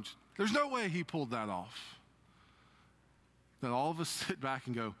might know. There's no way he pulled that off. Then all of us sit back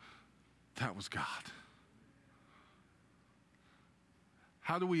and go, that was God.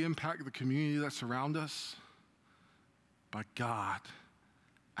 How do we impact the community that surrounds us? By God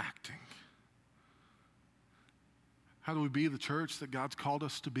acting. How do we be the church that God's called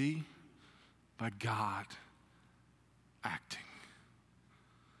us to be? By God acting.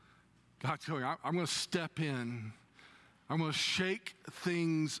 God's going, I'm going to step in. I'm going to shake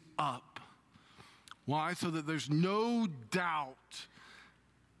things up. Why? So that there's no doubt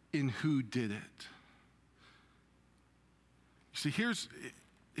in who did it. See, here's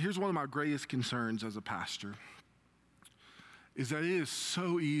one of my greatest concerns as a pastor, is that it is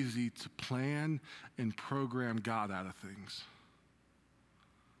so easy to plan and program God out of things.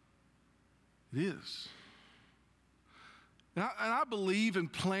 It is. And I believe in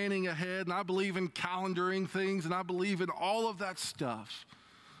planning ahead, and I believe in calendaring things, and I believe in all of that stuff.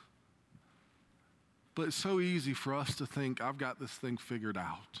 But it's so easy for us to think, I've got this thing figured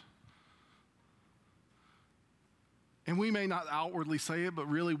out. And we may not outwardly say it, but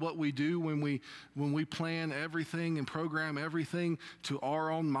really what we do when we plan everything and program everything to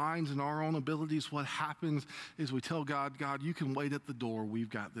our own minds and our own abilities, what happens is we tell God, God, you can wait at the door. We've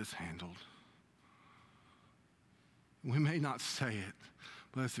got this handled. We may not say it,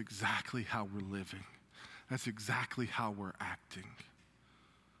 but that's exactly how we're living. That's exactly how we're acting.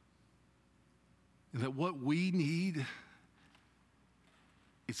 And that what we need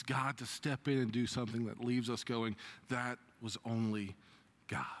is God to step in and do something that leaves us going, that was only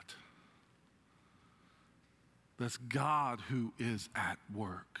God. That's God who is at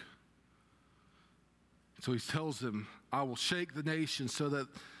work. So he tells them, I will shake the nation so that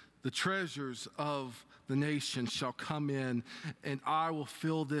the treasures of the nation shall come in, and I will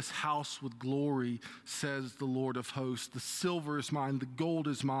fill this house with glory, says the Lord of hosts. The silver is mine, the gold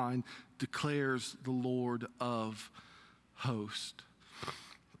is mine, declares the Lord of hosts.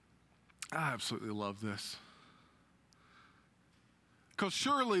 I absolutely love this. Because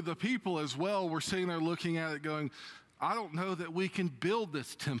surely the people as well were sitting there looking at it going, I don't know that we can build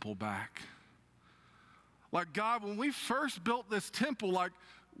this temple back. Like, God, when we first built this temple, like,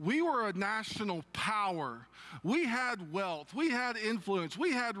 we were a national power. We had wealth. We had influence.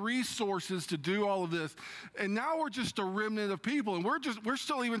 We had resources to do all of this. And now we're just a remnant of people, and we're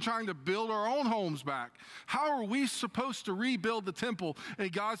still even trying to build our own homes back. How are we supposed to rebuild the temple?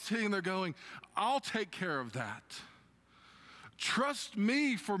 And God's sitting there going, I'll take care of that. Trust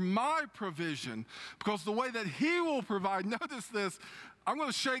me for my provision, because the way that he will provide, notice this, I'm going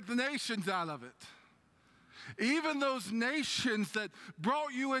to shake the nations out of it. Even those nations that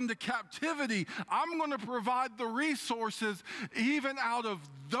brought you into captivity, I'm going to provide the resources even out of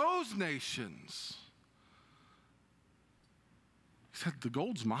those nations. He said, the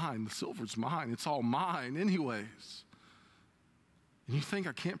gold's mine, the silver's mine, it's all mine anyways. And you think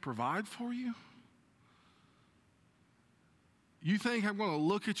I can't provide for you? You think I'm going to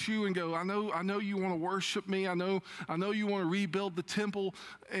look at you and go, I know you want to worship me. I know you want to rebuild the temple,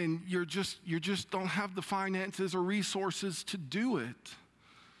 and you just don't have the finances or resources to do it.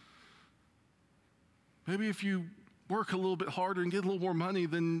 Maybe if you work a little bit harder and get a little more money,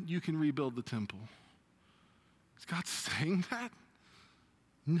 then you can rebuild the temple. Is God saying that?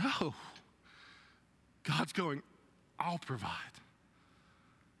 No. God's going, I'll provide.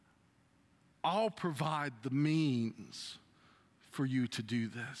 I'll provide the means for you to do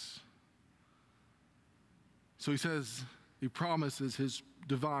this. So he says, he promises his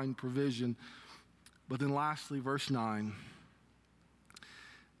divine provision. But then lastly, verse 9,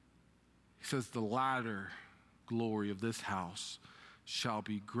 he says, the latter glory of this house shall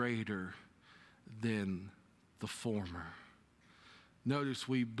be greater than the former. Notice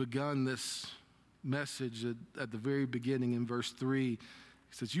we begun this message at the very beginning in verse 3. He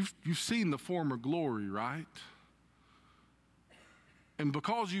says, you've seen the former glory, right? And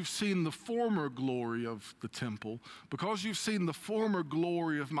because you've seen the former glory of the temple, because you've seen the former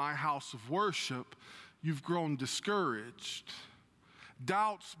glory of my house of worship, you've grown discouraged.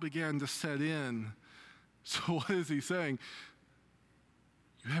 Doubts began to set in. So what is he saying?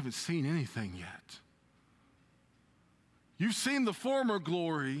 You haven't seen anything yet. You've seen the former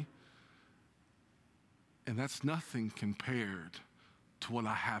glory, and that's nothing compared to what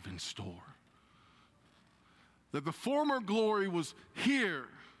I have in store. That the former glory was here,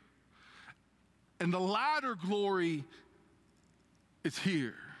 and the latter glory is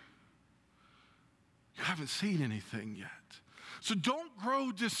here. You haven't seen anything yet. So don't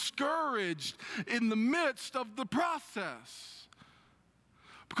grow discouraged in the midst of the process.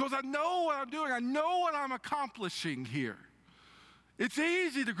 Because I know what I'm doing. I know what I'm accomplishing here. It's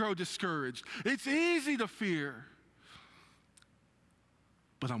easy to grow discouraged. It's easy to fear.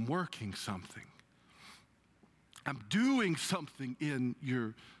 But I'm working something. I'm doing something in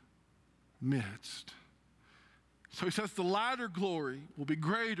your midst. So he says the latter glory will be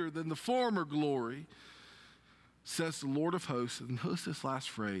greater than the former glory, says the Lord of hosts. And notice this last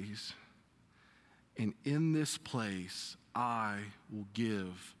phrase, and in this place I will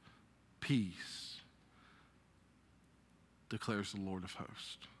give peace, declares the Lord of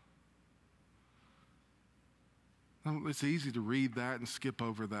hosts. Now, it's easy to read that and skip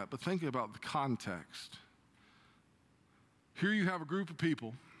over that, but think about the context. Here you have a group of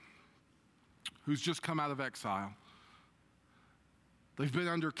people who's just come out of exile. They've been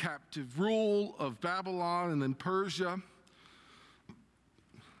under captive rule of Babylon and then Persia.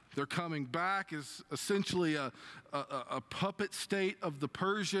 They're coming back as essentially a puppet state of the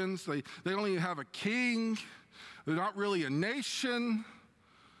Persians. They don't even have a king. They're not really a nation.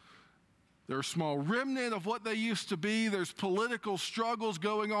 They're a small remnant of what they used to be. There's political struggles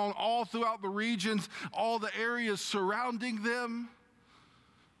going on all throughout the regions, all the areas surrounding them.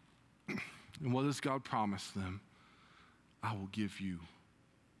 And what does God promise them? I will give you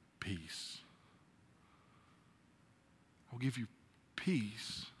peace. I'll give you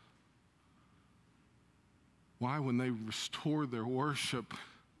peace. Why? When they restore their worship,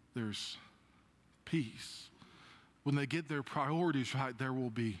 there's peace. When they get their priorities right, there will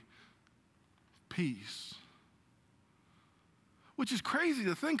be peace. Which is crazy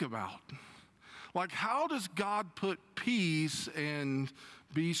to think about. Like, how does God put peace and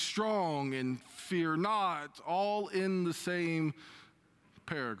be strong and fear not all in the same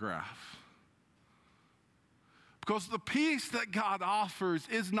paragraph? Because the peace that God offers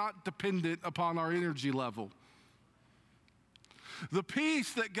is not dependent upon our energy level. The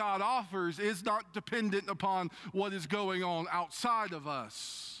peace that God offers is not dependent upon what is going on outside of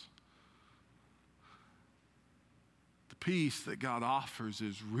us. The peace that God offers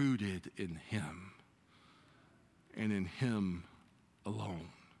is rooted in Him and in Him alone.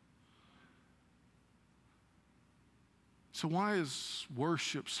 So why is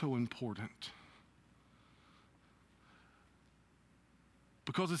worship so important?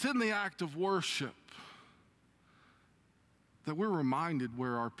 Because it's in the act of worship that we're reminded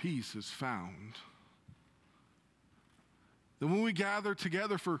where our peace is found. That when we gather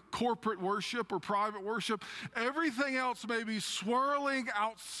together for corporate worship or private worship, everything else may be swirling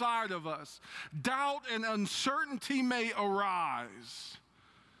outside of us. Doubt and uncertainty may arise.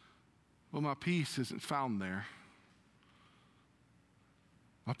 Well, my peace isn't found there.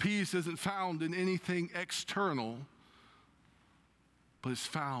 My peace isn't found in anything external, but it's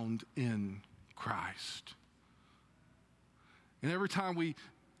found in Christ. And every time we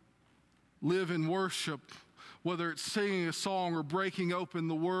live in worship, whether it's singing a song or breaking open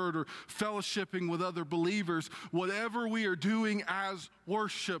the Word or fellowshipping with other believers, whatever we are doing as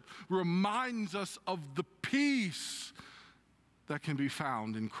worship reminds us of the peace that can be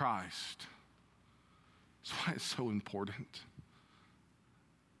found in Christ. That's why it's so important.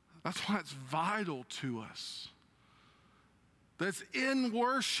 That's why it's vital to us. That's in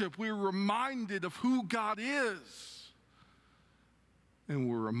worship we're reminded of who God is. And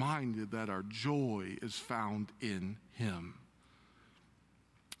we're reminded that our joy is found in Him.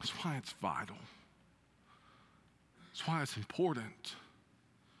 That's why it's vital. That's why it's important.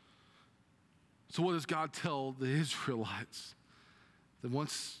 So what does God tell the Israelites? That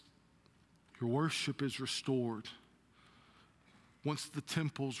once your worship is restored, once the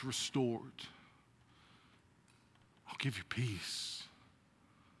temple's restored, I'll give you peace.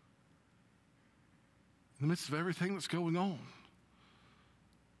 In the midst of everything that's going on,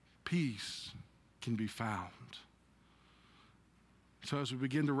 peace can be found. So as we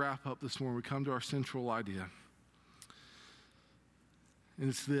begin to wrap up this morning, we come to our central idea. And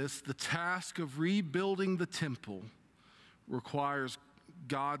it's this: the task of rebuilding the temple requires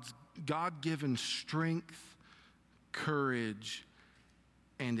God's God-given strength, courage,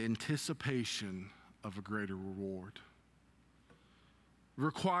 and anticipation of a greater reward. It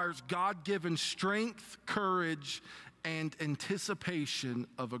requires God-given strength, courage, and anticipation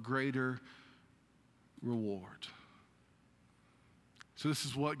of a greater reward. So this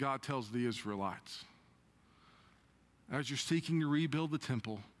is what God tells the Israelites. As you're seeking to rebuild the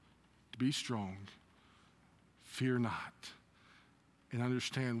temple, to be strong, fear not, and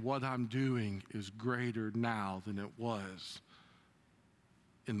understand what I'm doing is greater now than it was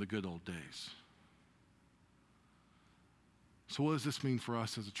in the good old days. So what does this mean for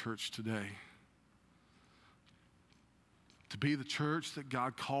us as a church today? To be the church that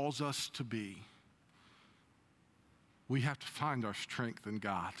God calls us to be, we have to find our strength in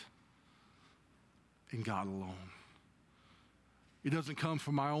God alone. It doesn't come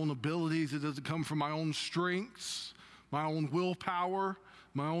from my own abilities. It doesn't come from my own strengths, my own willpower,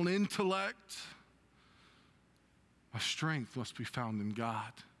 my own intellect. My strength must be found in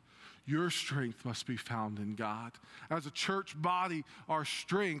God. Your strength must be found in God. As a church body, our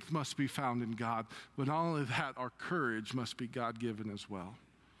strength must be found in God. But not only that, our courage must be God-given as well.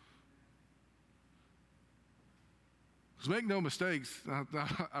 Because make no mistakes,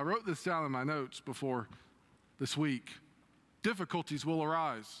 I wrote this down in my notes before this week. Difficulties will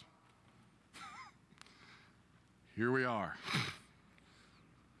arise. Here we are.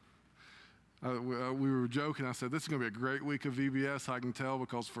 We were joking. I said, this is going to be a great week of VBS, I can tell,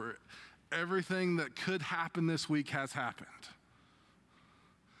 because for everything that could happen this week has happened.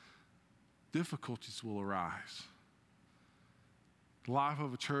 Difficulties will arise. The life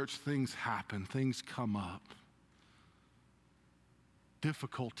of a church, things happen, things come up.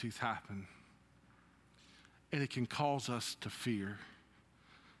 Difficulties happen. And it can cause us to fear.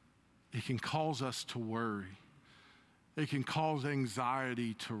 It can cause us to worry. It can cause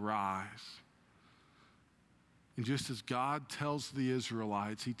anxiety to rise. And just as God tells the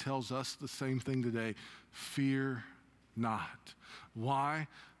Israelites, He tells us the same thing today: fear not. Why?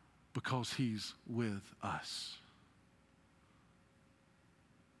 Because He's with us.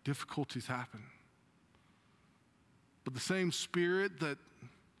 Difficulties happen. But the same Spirit that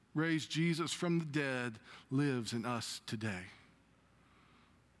raised Jesus from the dead lives in us today.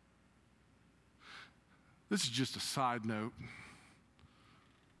 This is just a side note.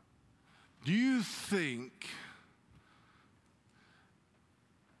 Do you think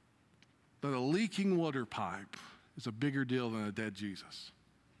that a leaking water pipe is a bigger deal than a dead Jesus?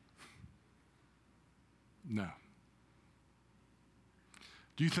 No.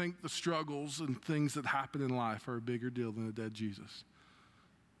 Do you think the struggles and things that happen in life are a bigger deal than a dead Jesus?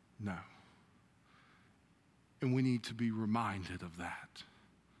 No. And we need to be reminded of that.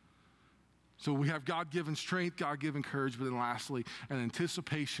 So we have God-given strength, God-given courage, but then lastly, an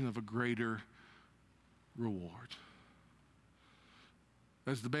anticipation of a greater reward.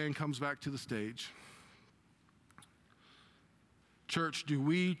 As the band comes back to the stage, church, do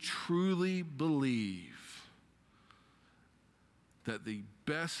we truly believe that the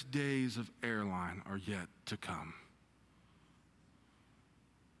best days of airline are yet to come?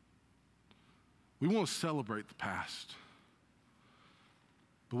 We want to celebrate the past,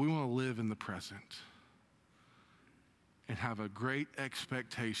 but we want to live in the present and have a great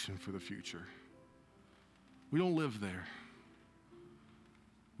expectation for the future. We don't live there.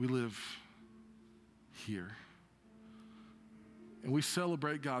 We live here. And we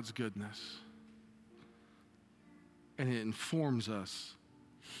celebrate God's goodness. And it informs us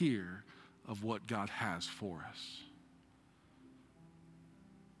here of what God has for us.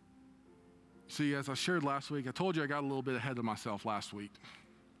 See, as I shared last week, I told you I got a little bit ahead of myself last week.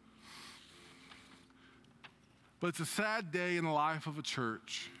 But it's a sad day in the life of a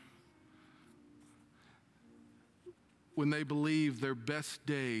church when they believe their best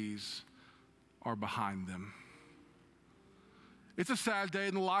days are behind them. It's a sad day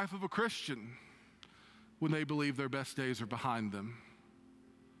in the life of a Christian when they believe their best days are behind them.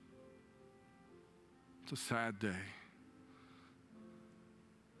 It's a sad day.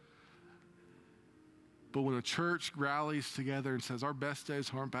 But when a church rallies together and says, our best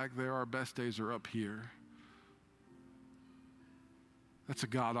days aren't back there, our best days are up here, that's a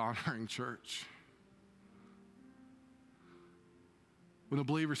God-honoring church. When a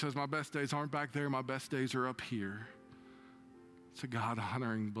believer says, my best days aren't back there, my best days are up here, it's a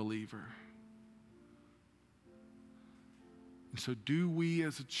God-honoring believer. And so do we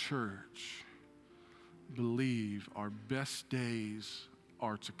as a church believe our best days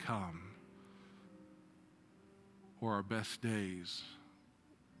are to come, or our best days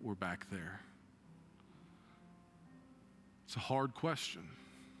were back there? It's a hard question,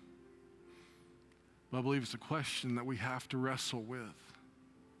 but I believe it's a question that we have to wrestle with.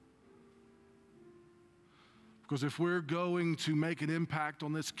 Because if we're going to make an impact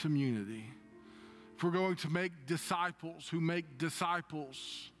on this community, if we're going to make disciples who make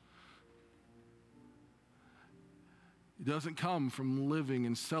disciples, it doesn't come from living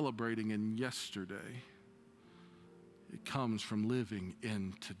and celebrating in yesterday. It comes from living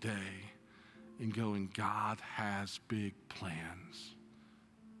in today and going, God has big plans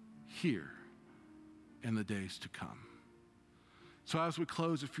here in the days to come. So as we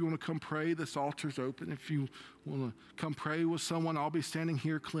close, if you want to come pray, this altar's open. If you want to come pray with someone, I'll be standing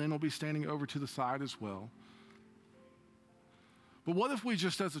here. Clint will be standing over to the side as well. But what if we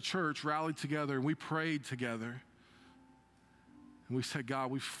just as a church rallied together and we prayed together and we said,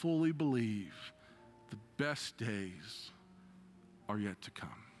 God, we fully believe the best days are yet to come.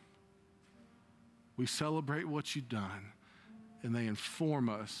 We celebrate what you've done, and they inform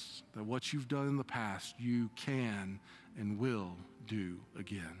us that what you've done in the past, you can and will do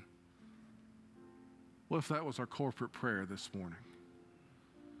again. What if that was our corporate prayer this morning?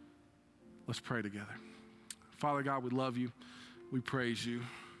 Let's pray together. Father God, we love you. We praise you.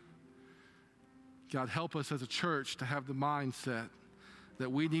 God, help us as a church to have the mindset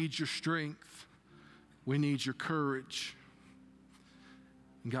that we need your strength. We need your courage.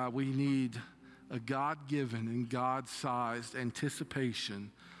 And God, we need a God-given and God-sized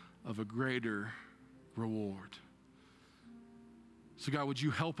anticipation of a greater reward. So God, would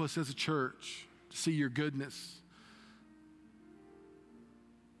you help us as a church to see your goodness,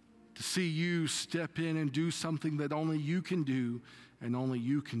 to see you step in and do something that only you can do and only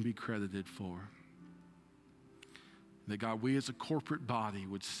you can be credited for. That God, we as a corporate body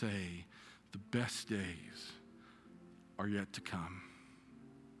would say the best days are yet to come.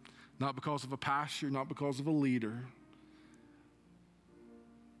 Not because of a pastor, not because of a leader,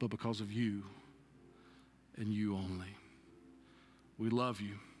 but because of you and you only. We love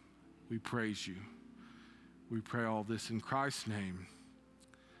you. We praise you. We pray all this in Christ's name.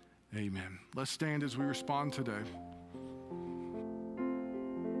 Amen. Let's stand as we respond today.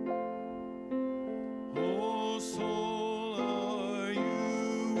 Oh, soul, are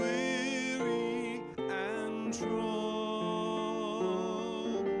you weary and troubled?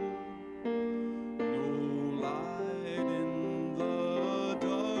 No light in the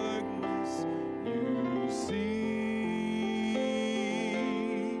darkness you see.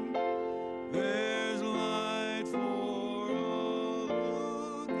 There's light for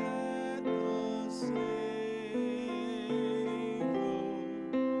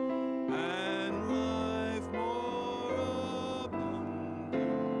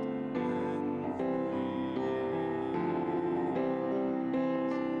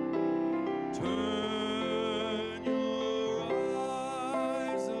Turn your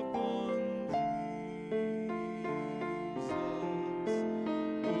eyes upon Jesus.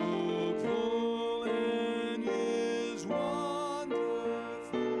 Look full in His wonderful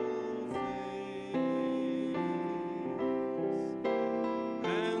face,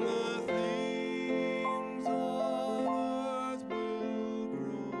 and the things on earth will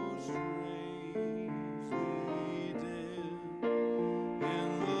grow strangely dim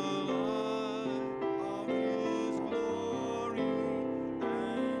in the light of His glory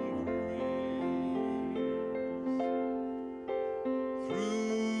and grace.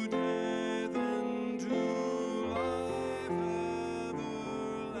 Through death into life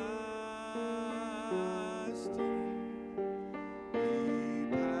everlasting, He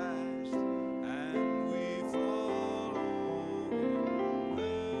passed, and we follow Him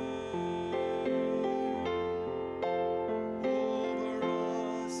there. Over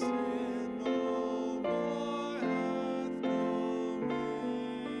us sin no more hath dominion,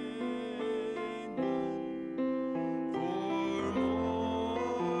 for more than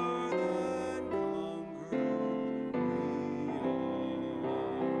conquerors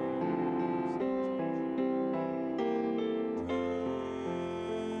we are. Turn your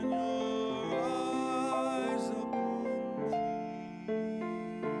eyes upon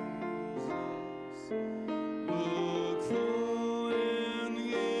Jesus. Look full in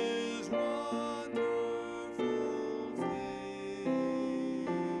His wonderful face,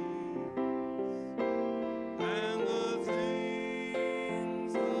 and the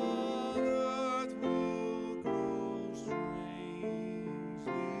things on earth will grow strangely dim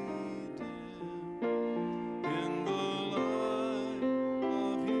in the light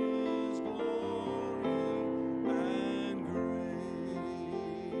of His glory and grace.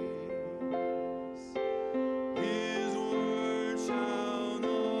 His word shall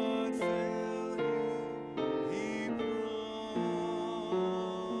not fail you, He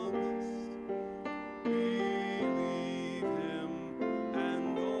promised. Believe Him,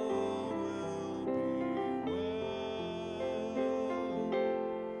 and all will be well.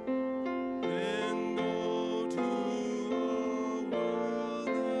 Then go to a world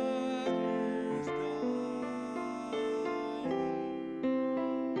that is dying,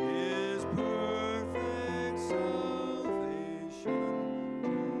 His perfect salvation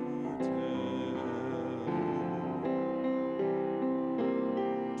to tell.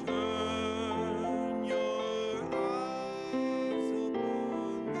 Turn your eyes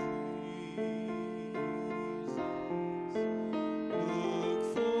upon Jesus.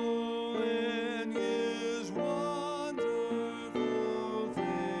 Look full in His wonderful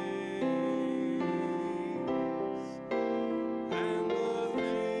face, and the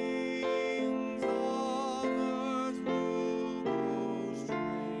things on earth will grow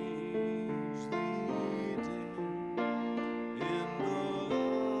strangely dim in the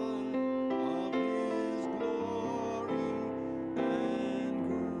light of His glory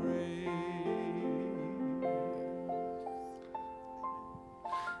and grace.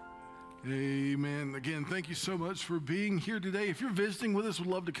 Amen. Again, thank you so much for being here today. If you're visiting with us, we'd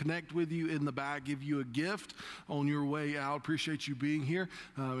love to connect with you in the back, give you a gift on your way out. Appreciate you being here.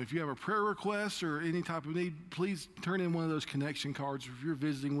 If you have a prayer request or any type of need, please turn in one of those connection cards. If you're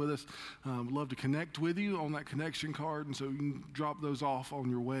visiting with us, we'd love to connect with you on that connection card, and so you can drop those off on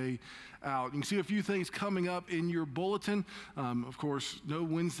your way out. You can see a few things coming up in your bulletin. Of course, no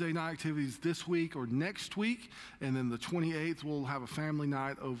Wednesday night activities this week or next week, and then the 28th, we'll have a family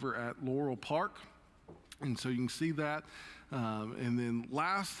night over at Laurel Park. And so you can see that. And then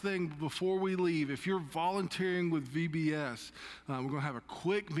last thing before we leave, if you're volunteering with VBS, we're going to have a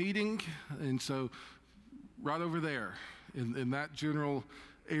quick meeting. And so right over there in that general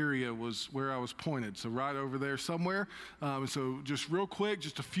area was where I was pointed. So right over there somewhere. So just real quick,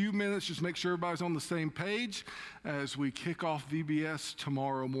 just a few minutes, just make sure everybody's on the same page as we kick off VBS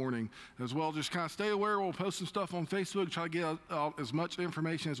tomorrow morning. As well, just kind of stay aware. We'll post some stuff on Facebook, try to get out as much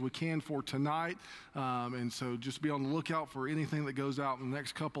information as we can for tonight. And so just be on the lookout for anything that goes out in the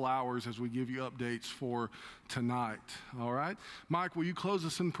next couple hours as we give you updates for tonight. All right? Mike, will you close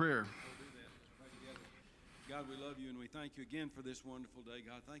us in prayer? God, we love you and we thank you again for this wonderful day.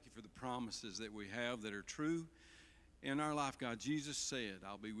 God, thank you for the promises that we have that are true in our life. God, Jesus said,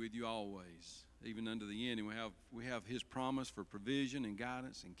 I'll be with you always, even unto the end. And we have his promise for provision and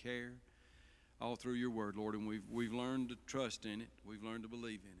guidance and care all through your word, Lord. And we've learned to trust in it. We've learned to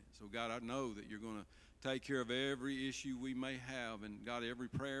believe in it. So, God, I know that you're going to take care of every issue we may have. And, God, every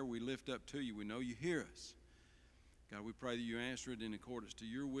prayer we lift up to you, we know you hear us. God, we pray that you answer it in accordance to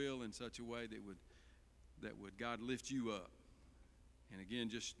your will in such a way that would God lift you up. And again,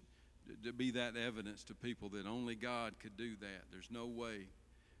 just to be that evidence to people that only God could do that. There's no way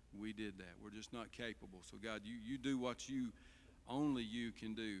we did that. We're just not capable. So God, you do what only you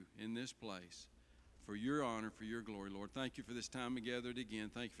can do in this place for your honor, for your glory, Lord. Thank you for this time we gathered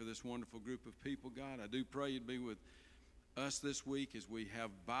again. Thank you for this wonderful group of people, God. I do pray you'd be with us this week as we have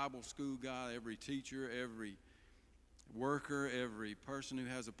Bible school, God. Every teacher, every worker, every person who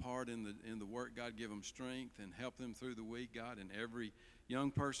has a part in the work, God, give them strength and help them through the week, God. And every young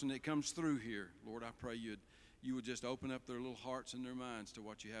person that comes through here, Lord, I pray you would just open up their little hearts and their minds to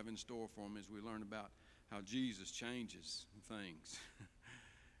what you have in store for them as we learn about how Jesus changes things.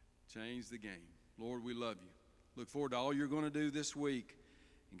 Change the game. Lord, we love you. Look forward to all you're going to do this week.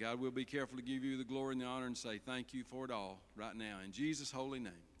 And God, we'll be careful to give you the glory and the honor and say thank you for it all right now. In Jesus' holy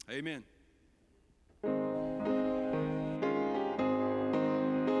name, amen.